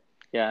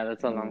 Yeah,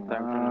 that's a long Yeah.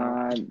 time from now.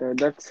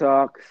 That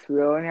sucks.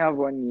 We only have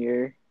 1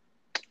 year.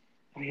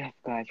 Oh yeah,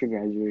 guys, you're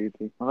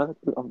graduating. I'm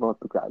about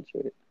to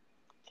graduate.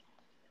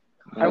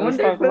 I Let's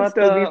wonder Man. if talk we'll about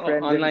still the be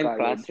friends in online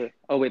college. classes.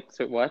 Oh wait,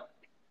 so what?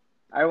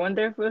 I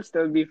wonder if we'll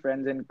still be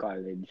friends in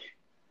college.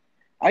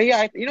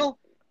 Yeah,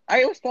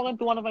 I was talking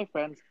to one of my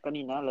friends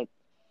kanina, like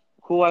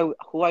who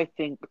I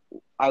think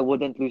I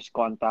wouldn't lose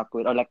contact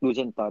with or like lose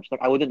in touch.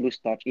 Like I wouldn't lose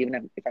touch even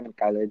if I'm in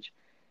college.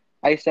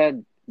 I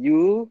said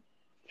you,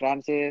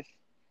 Francis,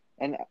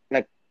 and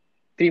like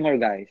three more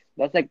guys.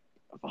 That's like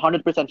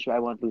 100% sure I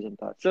won't lose in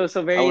touch.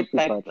 So I very won't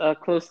lose tight, touch.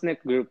 close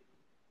knit group,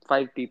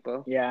 5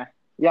 people. Yeah.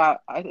 Yeah,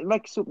 I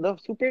like the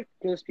super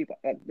close people,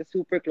 the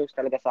super close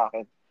talaga sa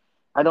akin.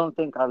 I don't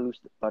think I'll lose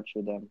touch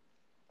with them.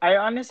 I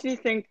honestly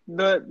think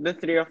the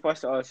three of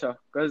us also,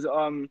 cause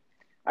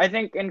I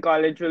think in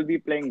college we'll be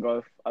playing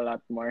golf a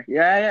lot more.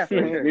 Yeah, yeah,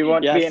 for sure. We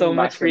won't Yeah, be so in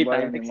much free basketball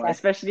time, anymore.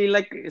 Exactly.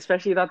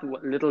 especially that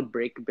little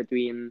break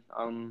between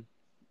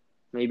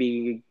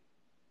maybe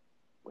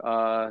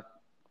uh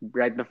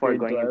right before Grade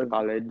going into 12.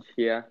 college.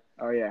 Yeah,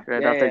 Oh yeah,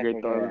 right Yeah, after yeah, grade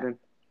for sure. 12. yeah. Then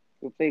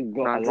We play a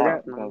We're lot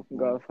nonstop, gonna man. golf,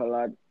 man. golf a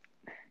lot.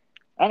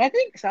 And I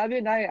think Savio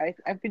and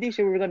I'm pretty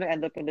sure we're gonna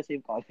end up in the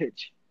same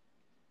college.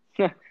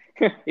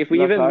 If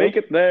we That's even all. make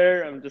it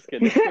there, I'm just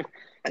kidding.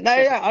 No,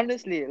 yeah,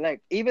 honestly,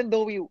 like even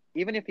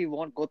if we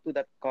won't go to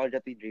that college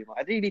that we dream of,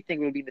 I really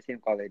think we'll be in the same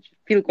college.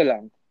 Feel ko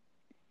lang.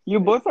 You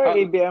both are How,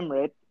 ABM,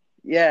 right?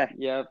 Yeah,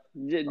 yeah,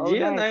 Oh,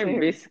 Gia and nice, I are same.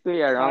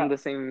 basically around Uh, the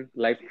same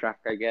life track,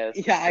 I guess.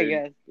 yeah, I Or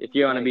guess. if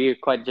you want to Like, be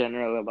quite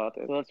general about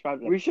it. so it's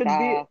probably like we should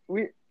be staff,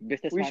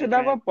 business we should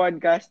have a management.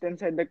 podcast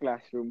inside the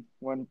classroom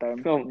one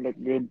time Oh, in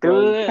like grade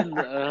 12.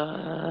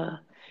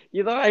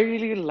 dude, I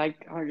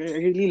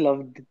really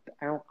loved.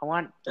 I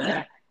want.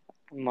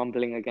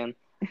 Mumbling again.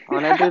 I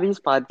want to do these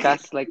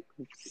podcasts like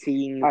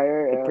seeing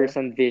the IRL.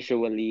 person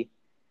visually.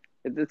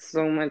 It's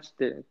so much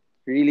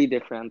really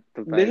different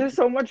the This vibe. is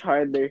so much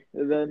harder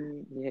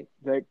than Yeah,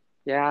 like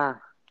yeah.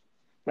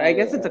 But I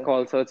guess it's a IRL.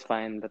 call, so it's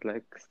fine. But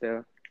like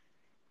still,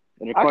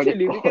 Recorded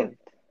Actually, we call. can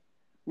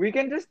we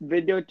can just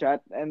video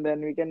chat and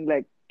then we can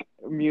like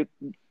mute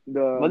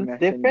the But it's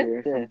different. messenger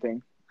or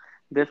something.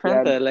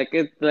 Yeah, different. Like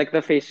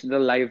the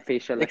live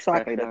facial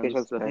Exactly, the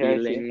facial expressions, the expressions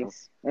yes, and yes. stuff.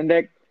 feelings. And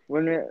like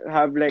when we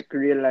have like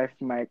real life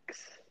mics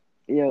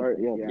Yep, or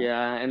yep. yeah.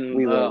 Yeah, and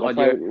We will. That's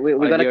why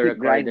we gotta audio keep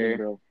grinding, recorder.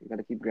 bro. We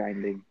gotta keep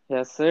grinding.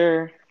 Yes,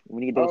 sir.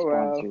 We need those Oh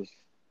well. sponsors.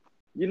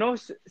 You know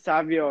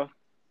Savio,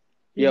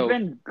 he's Yo.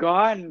 been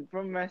gone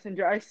from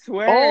Messenger. I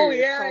Oh swear.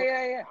 yeah,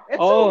 yeah, yeah.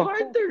 It's so Oh,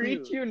 hard to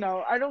reach you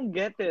now. I don't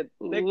get it.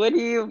 Like what do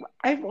you?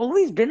 I've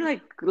always been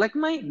like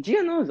my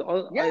Gia knows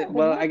all. Yeah, but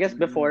Well, not I guess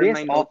before this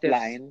my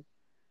notifs. offline.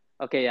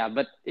 Okay, yeah,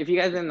 but if you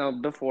guys didn't know,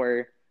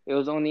 before it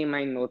was only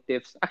my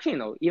notifs. Actually,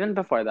 no, even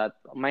before that,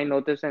 my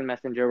notifs and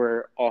Messenger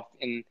were off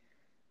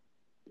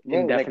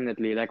Bro, like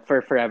indefinitely, like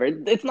for forever.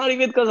 It's not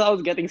even because I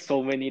was getting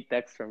so many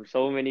texts from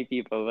so many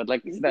people, but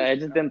like I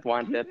just didn't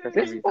want it for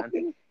some just reason.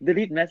 fucking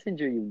delete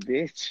Messenger, you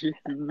bitch.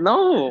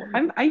 No,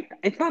 I.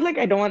 It's not like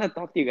I don't want to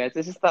talk to you guys.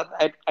 It's just that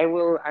I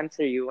will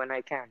answer you when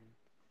I can,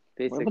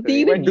 What do you basically.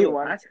 even when he do?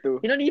 wants to.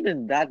 You're not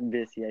even that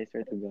busy, I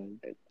swear to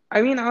God.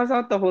 I mean, I was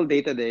out the whole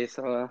day today,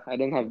 so I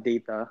didn't have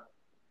data.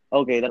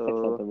 Okay, that's So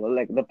acceptable.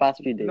 Like the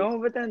past few days. No,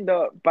 but then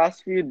the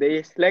past few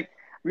days, like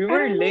we I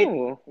were don't late.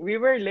 know. We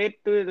were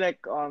late to like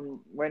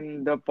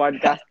when the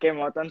podcast came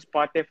out on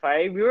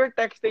Spotify. We were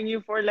texting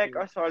you for like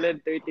a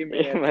solid 30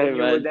 minutes My and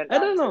you bad. wouldn't I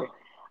don't know. answer.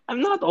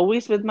 I'm not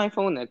always with my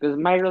phone because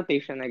my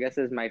rotation, I guess,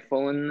 is my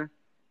phone,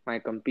 my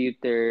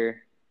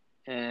computer,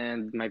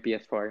 and my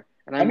PS4.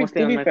 And I I'm mean,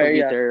 mostly to on be my fair,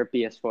 yeah, computer or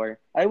PS4.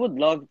 I would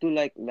love to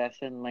like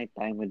lessen my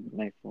time with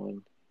my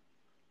phone.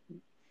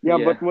 Yeah, Yeah,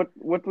 but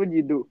what would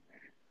you do?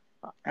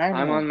 I don't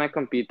I'm know. on my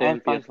computer I'll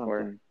and find PS4.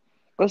 something.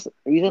 Because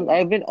reason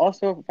I've been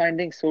also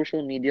finding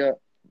social media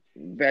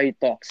very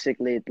toxic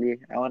lately.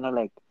 I wanna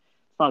like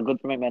it's not good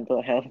for my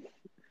mental health.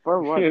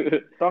 For what?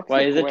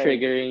 Why Toxic is it where?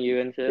 triggering you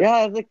and shit?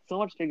 Yeah, it's like so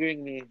much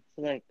triggering me.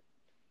 So like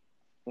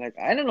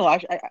I don't know.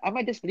 I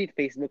might just delete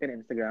Facebook and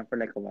Instagram for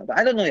like a while, but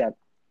I don't know yet.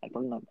 I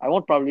don't know. I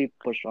won't probably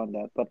push on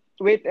that, but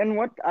Wait, and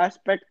what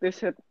aspect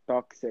is it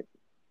toxic?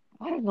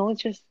 I don't know.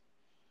 It's just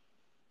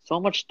so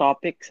much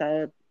topics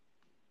out.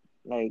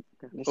 Like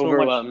there's so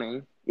much.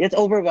 Overwhelming. It's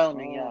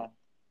overwhelming. Oh, Yeah,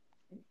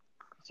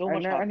 so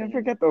much I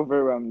never happening. get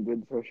overwhelmed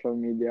with social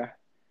media.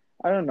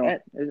 I don't know.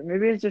 And,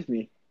 Maybe it's just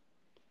me.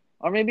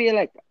 or maybe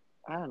like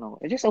I don't know.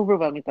 It's just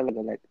overwhelming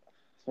talaga. Like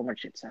so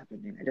much shit's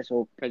happening. I just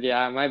hope. But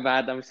yeah, my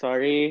bad. I'm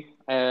sorry.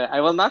 I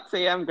will not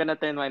say I'm gonna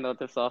turn my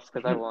notice off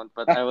because I won't,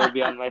 but I will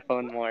be on my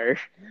phone more.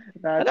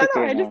 I That's don't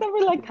know. okay I just now. never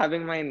liked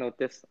having my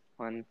notice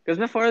on because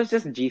before it was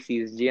just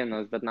GCs,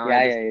 GNOs, but now I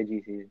Yeah, just yeah, yeah,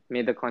 GC.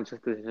 made the conscious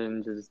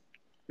decision just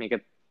make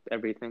it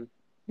everything.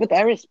 But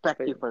I respect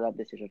But you for that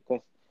decision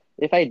because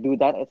if I do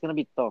that, it's gonna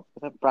be tough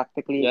because I'm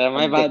practically yeah,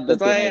 my bad. That's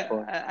addicted to my why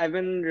phone. I've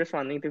been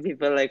responding to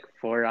people like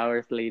 4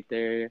 hours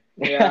later.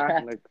 Yeah.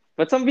 Like,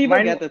 but some people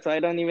Mine get it, so I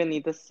don't even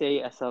need to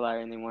say SLR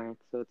anymore.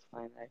 So it's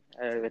fine.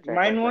 I try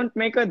mine hard work. won't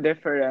make a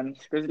difference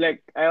because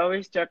like I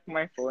always check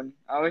my phone.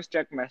 I always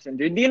check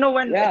Messenger. Do you know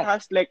when it Yeah,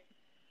 has like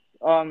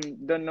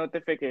the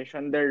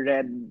notification, the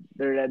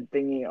red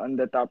thingy on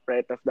the top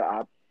right of the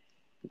app?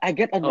 I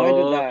get annoyed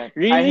with Oh, that.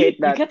 I really? hate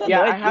You that. get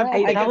Yeah, I annoyed? have Yeah,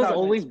 to I I take that it get was out.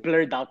 annoyed. always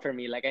blurred out for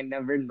me. Like I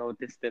never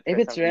noticed it If for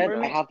it's some red, For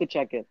I reason. me, have to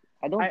check it.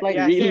 I don't I like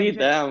yeah, Really? same same.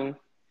 Damn.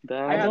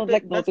 I I Damn. have don't to.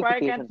 like That's why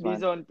I can't notifications,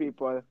 man. disown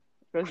people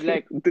because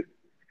like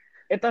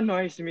it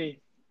annoys me.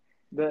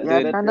 The Yeah,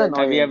 it's Dude, that kind of red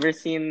have you thing. annoying. ever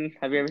seen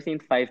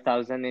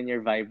 5,000 in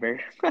your Viber?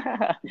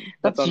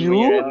 That's That's on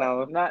me right you?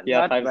 No, now. not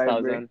Yeah, not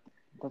Viber. 5,000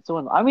 That's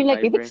one. I mean,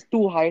 like, if Viber. it's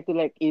too high to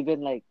like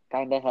even like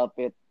kind of help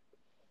it,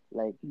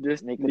 like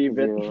Just make it to leave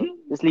it. zero,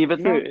 just leave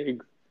it. No, you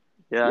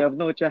Yeah. have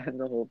no chance.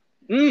 No hope.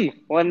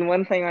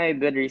 One thing I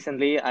did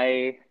recently,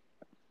 I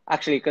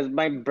actually because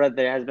my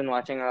brother has been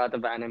watching a lot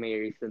of anime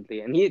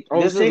recently, and he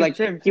Oh, this was same, like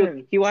same, he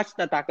same. he watched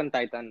Attack on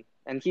Titan,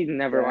 and he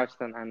never Yeah. watched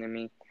an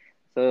anime.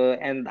 So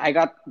and I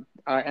got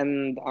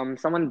and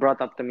someone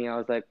brought up to me, I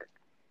was like,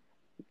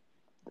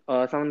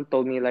 someone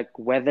told me like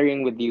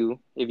Weathering with You,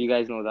 if you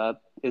guys know that,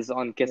 is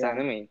on Kiss Yeah.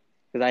 Anime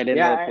because I didn't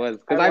Yeah, know it was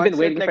I because I've been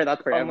watched it waiting for like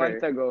that a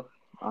month forever. ago.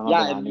 I'm not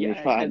Yeah, an anime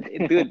fan.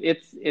 dude,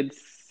 it's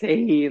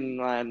insane,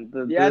 man.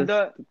 Yeah,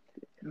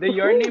 the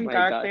Your Oh Name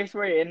my god. characters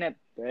were in it,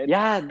 right?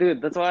 Yeah,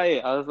 dude, that's why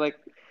I was like,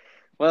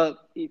 well,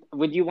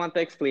 would you want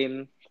to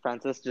explain,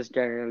 Francis, just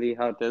generally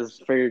how it is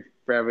for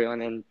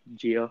everyone in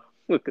Geo?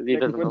 Because he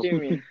Like, doesn't what know. do you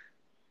mean?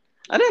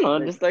 I don't know,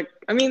 Like just like,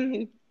 I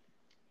mean,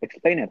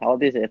 Explain it. How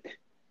is it?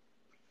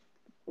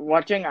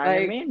 watching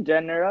anime like, in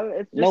general,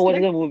 it's No, just what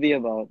is like the movie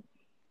about?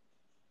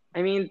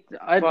 I mean,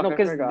 I fuck, no, I because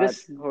forgot.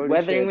 this Holy Weathering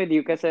shit. with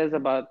Yukasa is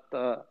about,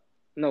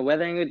 no,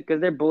 Weathering with,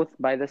 because they're both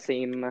by the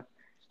same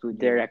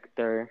Studio.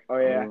 director. Oh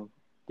yeah. Oh,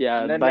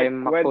 Yeah, And then by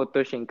like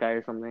Makoto Shinkai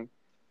or something.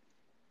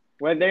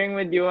 Weathering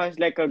with You has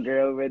like a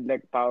girl with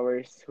like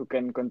powers who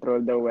can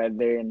control the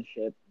weather and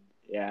shit.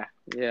 Yeah.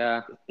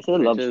 Yeah, is it a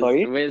which love is,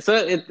 story? so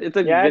it's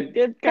a Yeah, good,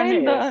 it kind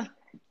of kind is. of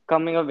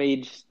coming of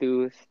age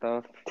too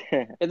stuff.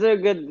 It's a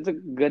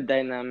good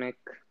dynamic.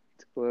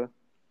 It's cool.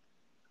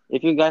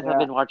 If you guys have Yeah.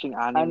 been watching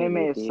anime Anime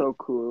is lately, so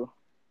cool.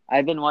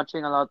 I've been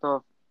watching a lot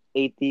of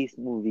 80s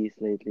movies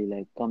lately,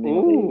 like coming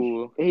of age.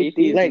 Ooh,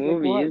 80s, 80s Like, like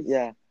what? movies.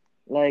 yeah,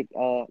 like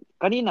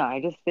kanina,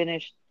 I just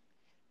finished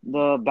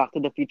the Back to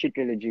the Future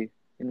trilogy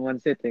in one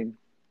sitting,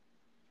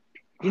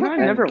 I've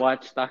and never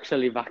watched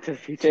actually Back to the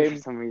Future for Same.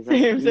 some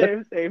reason. Same, but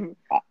same, same.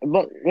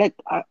 but like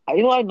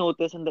I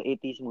noticed in the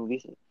 80s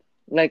movies,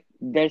 like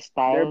their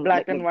They're style,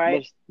 black like and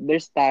white. their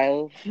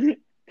style,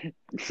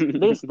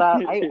 their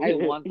style. I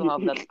want to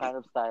have that kind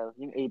of style,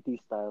 yung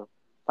 80s style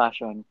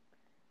fashion.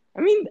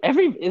 I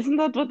mean, isn't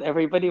that what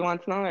everybody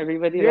wants now?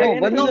 Everybody You're like No,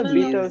 but into no, the no,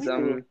 no, Beatles eighties.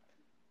 no. too.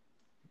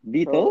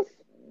 Beatles? So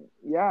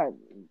yeah.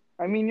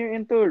 I mean you're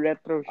into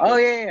retro Oh shit.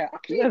 yeah, yeah.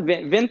 Yeah,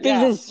 Actually,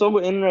 vintage yeah, is so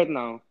in right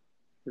now.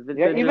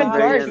 Yeah, Vintage if is I even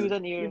have to very cars. choose in.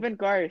 an era, Even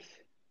cars.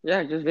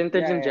 Yeah, just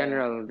vintage yeah, in yeah, yeah.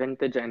 general.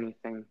 Vintage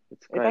anything.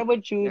 It's If I quite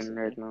would choose in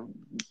right now.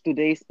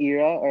 today's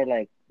era or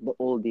like the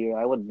old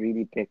era, I would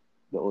really pick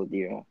the old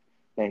era.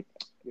 Like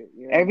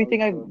You're an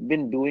everything old I've soul.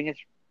 been doing is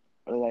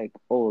like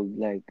old.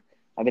 Like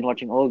I've been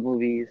watching old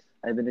movies.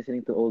 I've been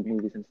listening to old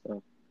movies and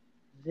stuff.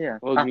 Yeah.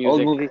 Old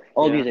Old music. movie,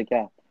 old Yeah, music.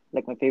 Yeah.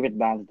 Like my favorite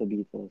band's the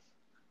Beatles.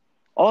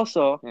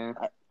 Also, yeah.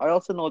 I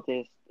also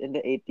noticed in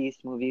the 80s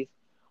movies,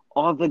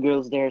 all the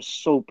girls there are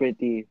so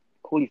pretty.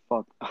 Holy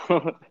fuck.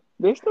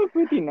 They're still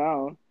pretty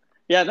now.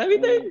 Yeah, I mean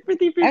Uh, they're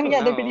pretty I mean, people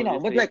yeah, they're now, pretty now,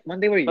 but obviously. like when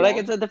they were But like young,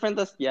 it's a holy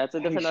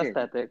different shit.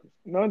 aesthetic.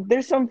 No,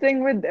 there's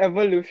something with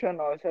evolution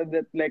also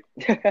that like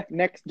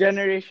next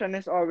generation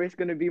is always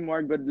gonna be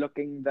more good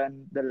looking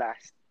than the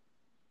last.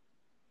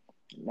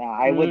 Nah,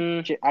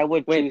 Mm, I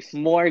would wait, choose.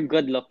 more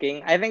good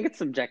looking. I think it's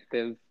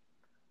subjective.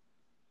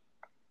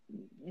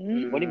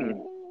 What do you Mm,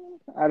 mean?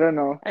 I don't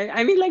know.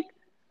 I mean like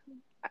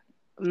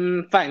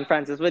fine,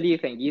 Francis. What do you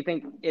think? You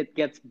think it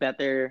gets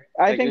better?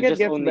 I Like think it it just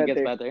gets only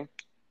gets better. better?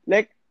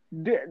 Like,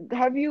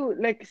 have you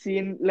like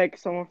seen like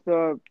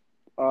uh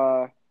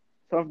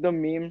some of the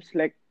memes?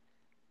 Like,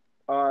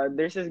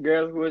 there's this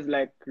girl who is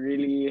like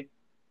really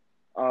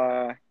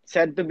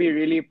said to be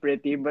really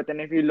pretty, but then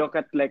if you look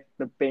at like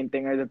the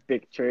painting or the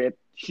picture,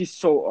 she's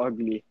so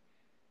ugly.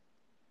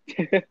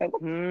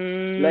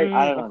 Like,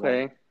 I don't know that.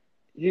 Okay.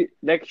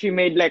 she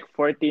made like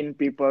 14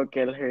 people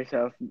kill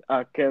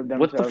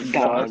What the themselves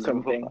or fuck? Gago.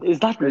 something Is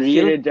that because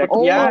she real? What reject. the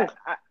Yeah, Oh, fuck?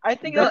 I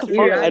think What the that's the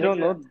fuck? real. I era. don't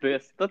know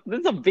this. This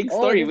is a big Oh,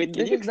 story. Wait,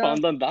 can this you is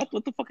expound on that?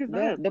 What the fuck is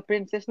that? the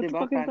princess, What the diba,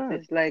 fuck is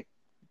that? Francis? Like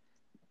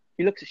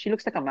she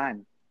looks like a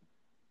man.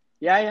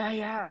 Yeah, yeah,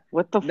 yeah.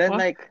 What the Then fuck?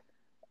 like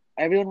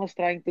everyone was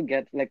trying to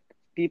get like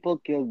people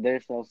killed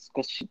themselves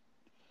because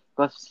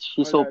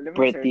she's Hold so on, let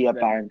me search pretty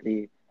that.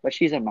 apparently, but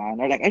she's a man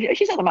or like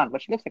she's not a man,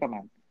 but she looks like a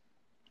man.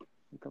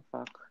 What the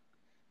fuck?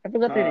 I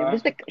forgot her name. Uh,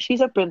 It's like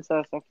she's a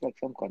princess of like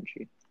some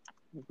country.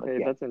 But Okay,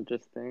 yeah, that's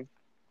interesting.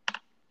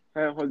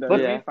 Hold on,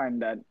 But let me Yeah.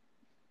 find that.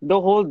 the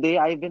whole day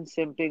I've been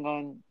simping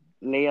on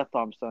Leah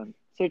Thompson.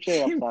 Search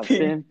her up, Savio.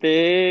 Simping.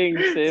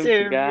 Simping, simp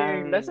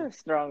Simping. That's gang. a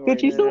strong Dude, word,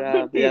 she's so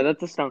man. Yeah, pretty.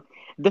 that's a strong.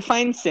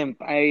 Define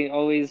simp. I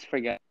always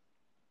forget.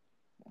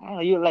 I don't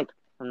know, you like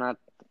I'm not.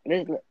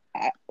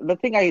 the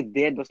thing I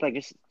did was like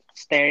just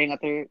staring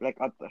at her, like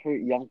at her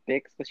young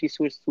pics, because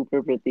she was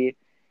super pretty.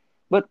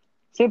 But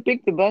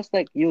simping the best,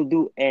 like you'll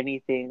do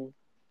anything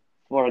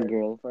for a For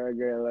girl. for a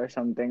girl or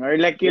something. Or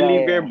like you Yeah,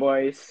 leave your yeah,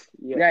 boys.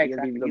 yeah, You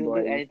leave exactly. the You'll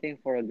do boys. anything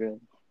for a girl.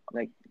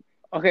 Like,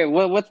 Okay,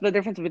 what's the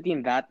difference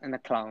between that and a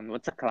clown?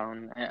 What's a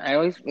clown?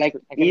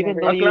 I can even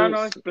never. though A clown you,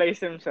 always plays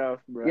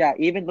himself, bro. yeah,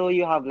 even though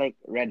you have like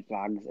red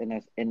flags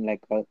in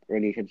like a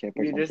relationship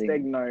or You just something.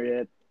 ignore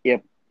it.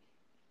 Yep,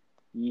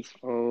 Yeesh.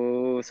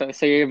 Oh,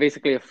 so you're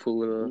basically a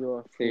fool. You're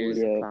a So you're fool.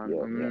 just a yep, clown.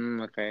 yep, yep.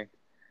 Okay,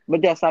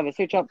 But yeah, Savage,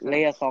 search up makes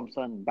Leah sense.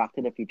 Thompson, Back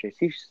to the Future.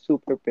 She's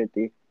super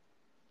pretty.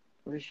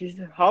 Well,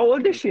 how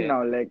old is she Okay.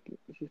 now? Like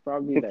she's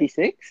probably like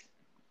 56?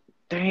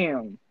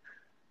 damn.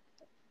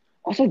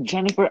 Also,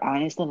 Jennifer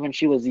Aniston when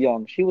she was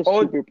young, she was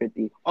Oh, super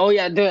pretty. Oh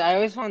yeah, dude. I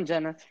always found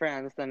Jennifer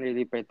Aniston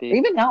really pretty.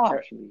 Even now, her,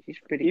 actually, she's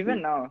pretty even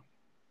cute. now.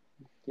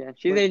 Yeah,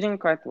 she's But aging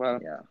quite well.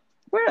 yeah.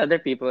 Where are other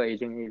people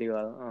aging really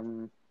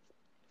well?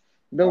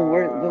 The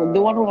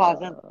one who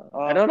hasn't,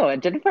 I don't know.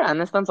 Jennifer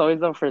Aniston's always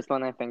the first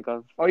one I think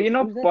of. oh, you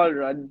know who's that? Paul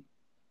Rudd?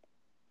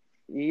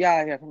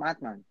 Yeah, yeah, from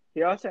Ant-Man.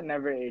 He also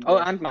never Oh, ages.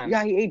 Ant-Man.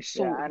 Yeah, he aged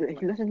Yeah, so he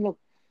Ant-Man. doesn't look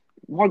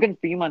Morgan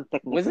Freeman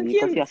Wasn't technically he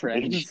because he in hasn't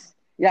aged. Friends?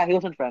 Yeah, he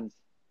wasn't Friends.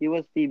 He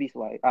was Phoebe's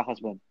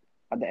husband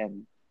at the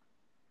end.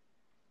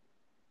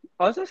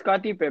 Also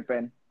Scottie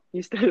Pippen.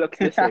 He still looks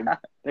the same.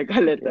 Like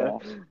a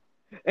little.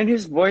 Yeah, And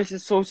his voice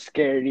is so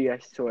scary, I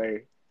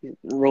swear.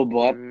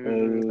 robot.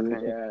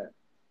 Okay. Yeah.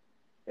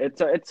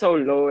 It's so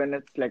low and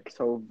it's like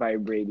so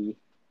vibraty,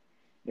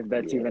 if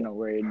that's Yeah. even a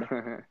word.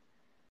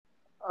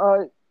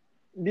 Uh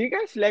do you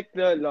guys like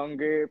the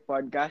longer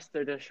podcast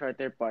or the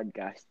shorter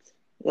podcasts?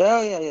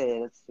 Yeah.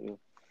 That's true.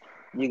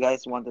 You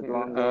guys want it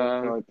longer,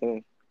 um, shorter?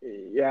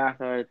 Yeah.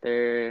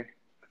 Shorter.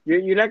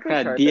 You like the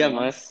shorter DM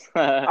ones. us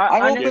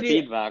I hope your it's Honestly,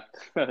 feedback.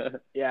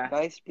 yeah.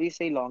 guys. Please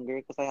say longer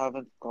because I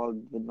haven't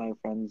called with my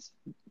friends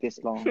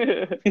this long.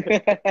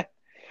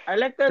 I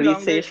like the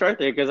Please say longer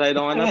shorter because I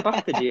don't want to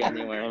talk to G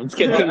anymore. I'm just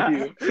kidding.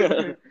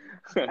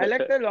 I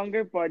like the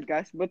longer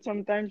podcast, but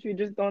sometimes we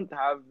just don't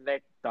have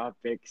like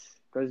topics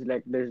because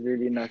like there's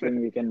really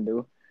nothing we can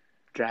do.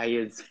 Dry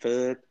as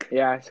fuck.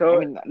 Yeah, I so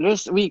mean,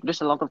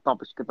 there's a lot of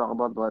topics you could talk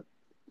about, but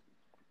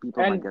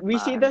people might and get we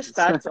see the mad.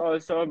 stats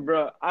also,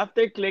 bro.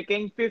 After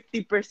clicking,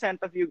 50%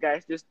 of you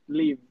guys just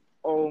leave.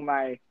 Oh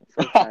my,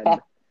 so sad,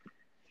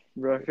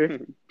 bro.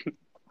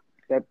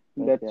 But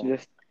That's yeah,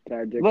 just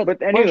tragic. but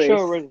But anyways,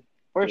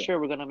 for yeah, sure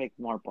we're gonna make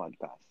more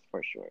podcasts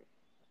for sure.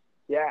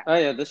 yeah, Oh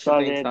yeah, this shit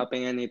ain't Solid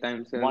stopping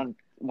anytime soon.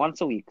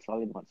 once a week,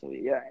 solid once a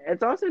week. yeah.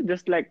 It's also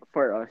just like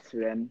for us,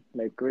 then.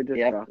 Like we're just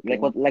Yep, talking.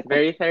 like what?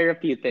 Very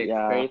therapeutic.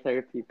 Yeah, Very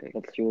therapeutic.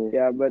 that's true.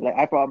 Yeah, but Like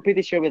I'm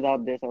pretty sure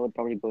without this, I would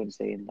probably go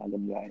insane. Not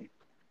gonna lie.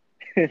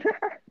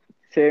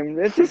 same.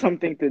 It's just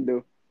something to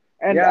do.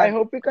 And I Yeah,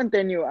 hope we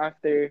continue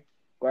after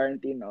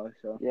quarantine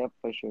also. yep,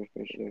 for sure,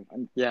 for sure.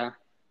 Yeah.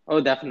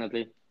 Oh,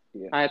 definitely.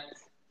 Yeah. Alright.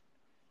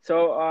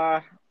 So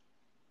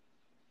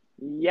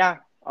yeah.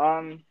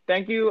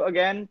 Thank you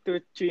again to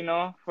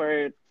Chino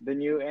for the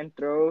new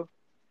intro.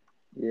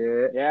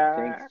 Yeah,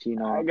 thanks, Yeah.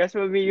 I Chino. guess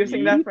we'll be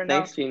using that for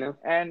now. Thanks, Gino.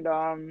 And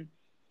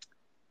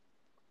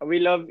we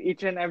love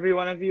each and every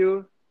one of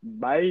you.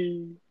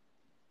 Bye.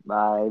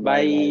 Bye,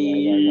 bye, bye, bye,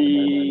 bye, bye, bye,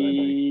 bye, bye, bye, bye.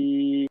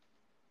 Bye.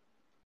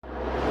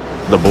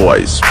 The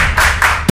boys.